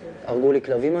 הרגו לי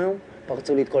כלבים היום,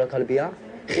 פרצו לי את כל הכלבייה,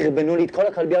 חרבנו לי את כל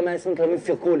הכלבייה, 120 כלבים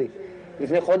פירקו לי.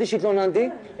 לפני חודש התלוננתי,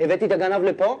 הבאתי את הגנב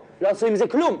לפה, לא עשו עם זה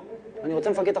כלום. אני רוצה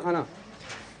מפקד תחנה.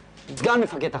 סגן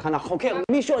מפקד תחנה, חוקר,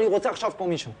 מישהו, אני רוצה עכשיו פה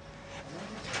מישהו.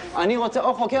 אני רוצה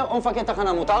או חוקר או מפקד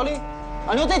תחנה, מותר לי?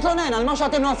 אני רוצה להתלונן על מה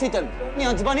שאתם לא עשיתם. אני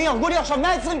עצבני, הרגו לי עכשיו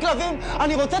 120 כלבים,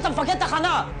 אני רוצה את המפקד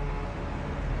תחנה!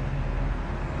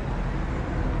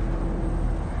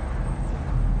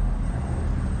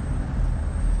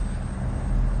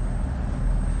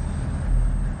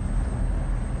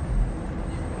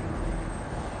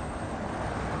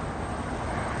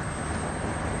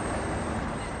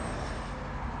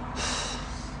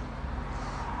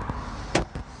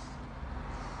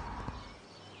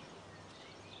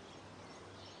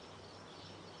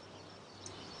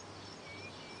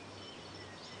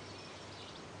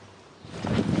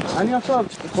 אני עכשיו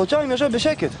חודשיים יושב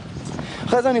בשקט.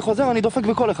 אחרי זה אני חוזר, אני דופק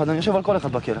בכל אחד, אני יושב על כל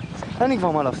אחד בכלא. אין לי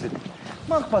כבר מה להפסיד.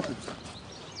 מה אכפת לי?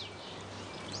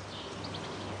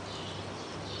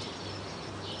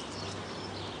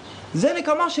 זה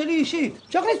נקמה שלי אישית.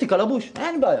 שיכניס אותי קלבוש,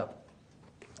 אין בעיה.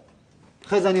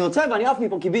 אחרי זה אני יוצא ואני עף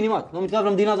מפה קיבינימט. לא מתקרב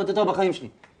למדינה הזאת יותר בחיים שלי.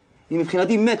 היא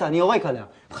מבחינתי מתה, אני יורק עליה.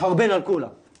 חרבן על כולה.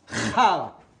 חרא.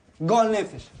 גועל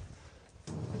נפש.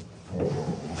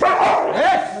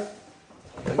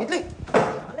 תגיד לי,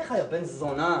 עליך יא בן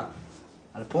זונה,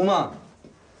 על פומה.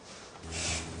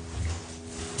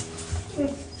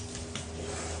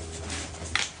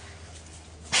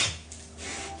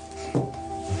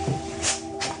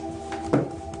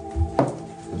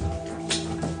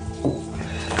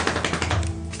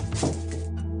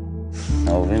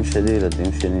 האהובים שלי,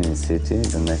 ילדים שלי, ניסיתי,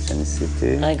 באמת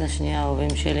שניסיתי. רגע, שנייה,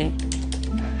 האהובים שלי.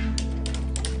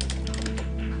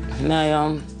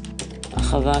 מהיום,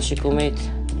 החווה השיקומית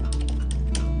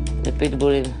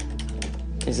לפיטבולים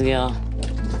נסגרה.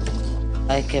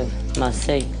 עקב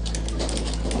מעשי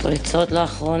פריצות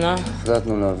לאחרונה.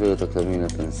 החלטנו להעביר את הכלבים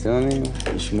לפנסיונים,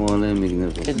 לשמור עליהם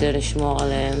מגנבות. כדי לשמור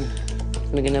עליהם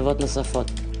מגנבות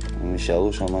נוספות. הם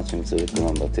יישארו שם עד שימצאו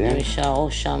לכולם בתים. הם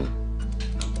יישארו שם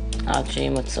עד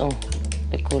שימצאו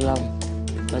לכולם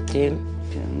בתים.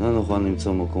 כן, לא נוכל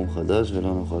למצוא מקום חדש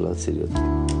ולא נוכל להציל יותר.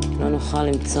 לא נוכל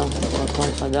למצוא מקום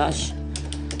חדש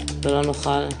ולא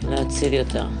נוכל להציל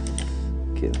יותר.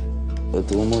 כן.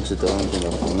 התרומות שתרמתם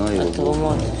לאחרונה יועברו.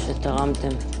 התרומות שתרמתם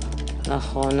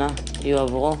לאחרונה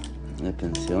יועברו.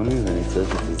 לפנסיונים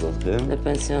ונצטרך את עזרתכם.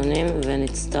 לפנסיונים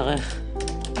ונצטרך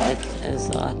את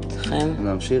עזרתכם.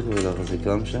 להמשיך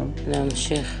ולהחזיקם שם.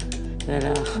 להמשיך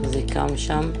ולהחזיקם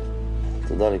שם.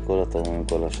 תודה לכל התורמים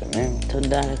כל השנים.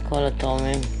 תודה לכל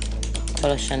התורמים כל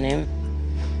השנים.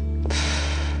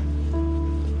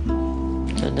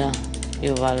 תודה,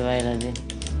 יובל והילדים.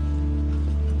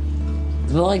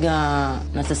 אז בואו רגע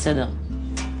נעשה סדר.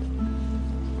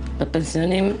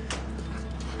 בפנסיונים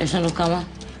יש לנו כמה?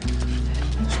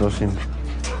 30.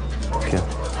 כן.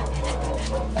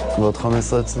 ועוד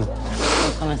 15 אצלי.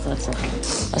 עוד 15 אצלך.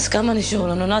 אז כמה נשארו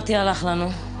לנו? נתי הלך לנו.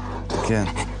 כן.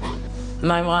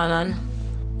 מה עם רענן?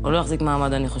 הוא לא יחזיק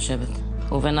מעמד, אני חושבת.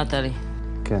 הוא ונטלי.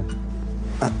 כן.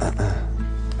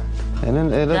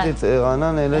 העליתי את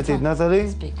רענן, העליתי את נטלי.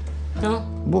 מספיק. נו?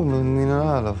 בום,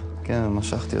 ננעלה עליו. כן,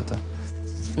 משכתי אותה.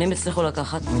 אם הצליחו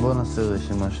לקחת? בואו נעשה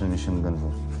רשימה של מי שגנבו.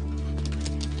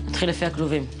 נתחיל לפי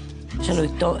הכלבים. יש לנו את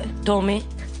תומי,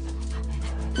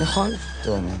 נכון?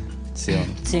 תומי, ציון.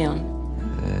 ציון.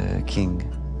 קינג.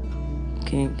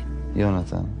 קינג.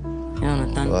 יונתן.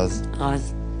 יונתן. רז.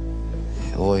 רז.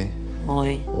 רוי.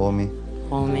 רוי. רומי.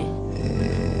 רומי.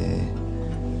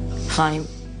 חיים.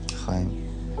 חיים.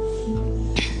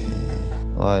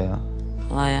 ראיה.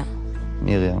 ראיה.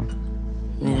 מרים.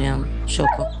 מרים.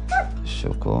 שוקו.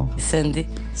 שוקו. סנדי.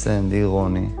 סנדי.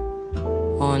 רוני.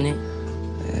 רוני.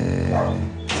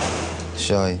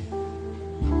 שי.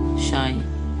 שי.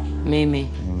 מימי.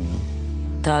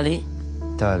 טלי.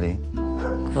 טלי.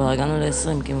 כבר הגענו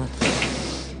ל-20 כמעט.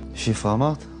 שפרה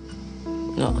אמרת?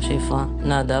 לא, שפרה.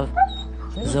 נדב.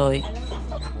 זוי.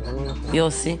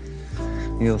 יוסי.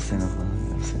 יוסי,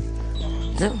 נכון, יוסי.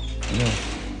 זהו. זהו.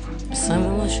 20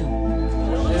 ומשהו.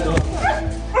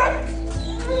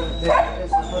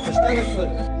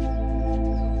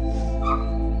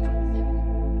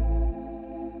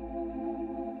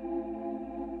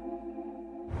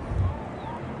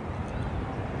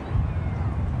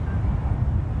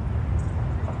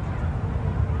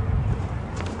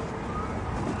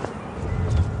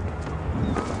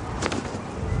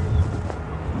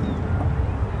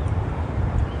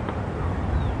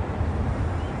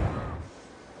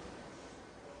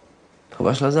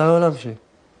 החווה שלה זה העולם שלי.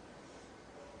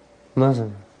 מה זה?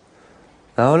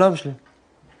 זה העולם שלי.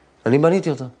 אני בניתי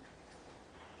אותה.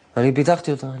 אני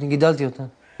פיתחתי אותה, אני גידלתי אותה.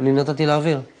 אני נתתי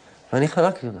לאוויר, ואני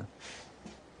חלקתי אותה.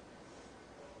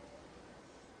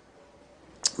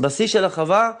 בשיא של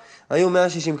החווה היו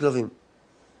 160 כלבים.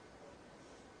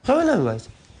 עכשיו אין להם בית.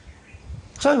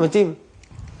 עכשיו הם מתים.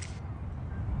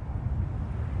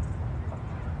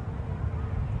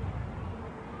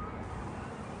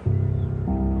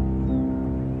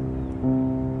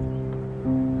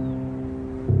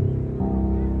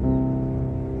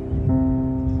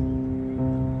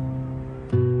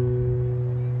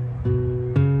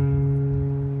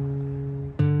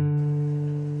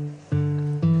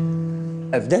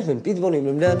 ההבדל בין פיטבולים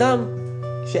לבני אדם,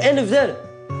 שאין הבדל.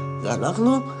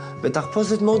 ואנחנו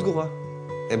בתחפושת מאוד גרועה.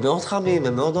 הם מאוד חמים,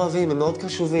 הם מאוד אוהבים, הם מאוד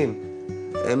קשובים.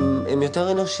 הם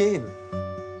יותר אנושיים.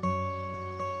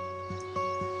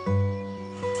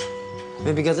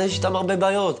 ובגלל זה יש איתם הרבה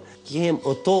בעיות. כי הם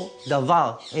אותו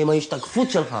דבר, הם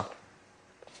ההשתקפות שלך.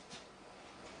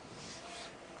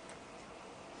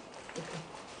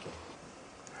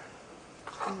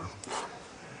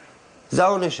 זה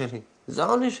העונש שלי, זה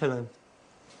העונש שלהם.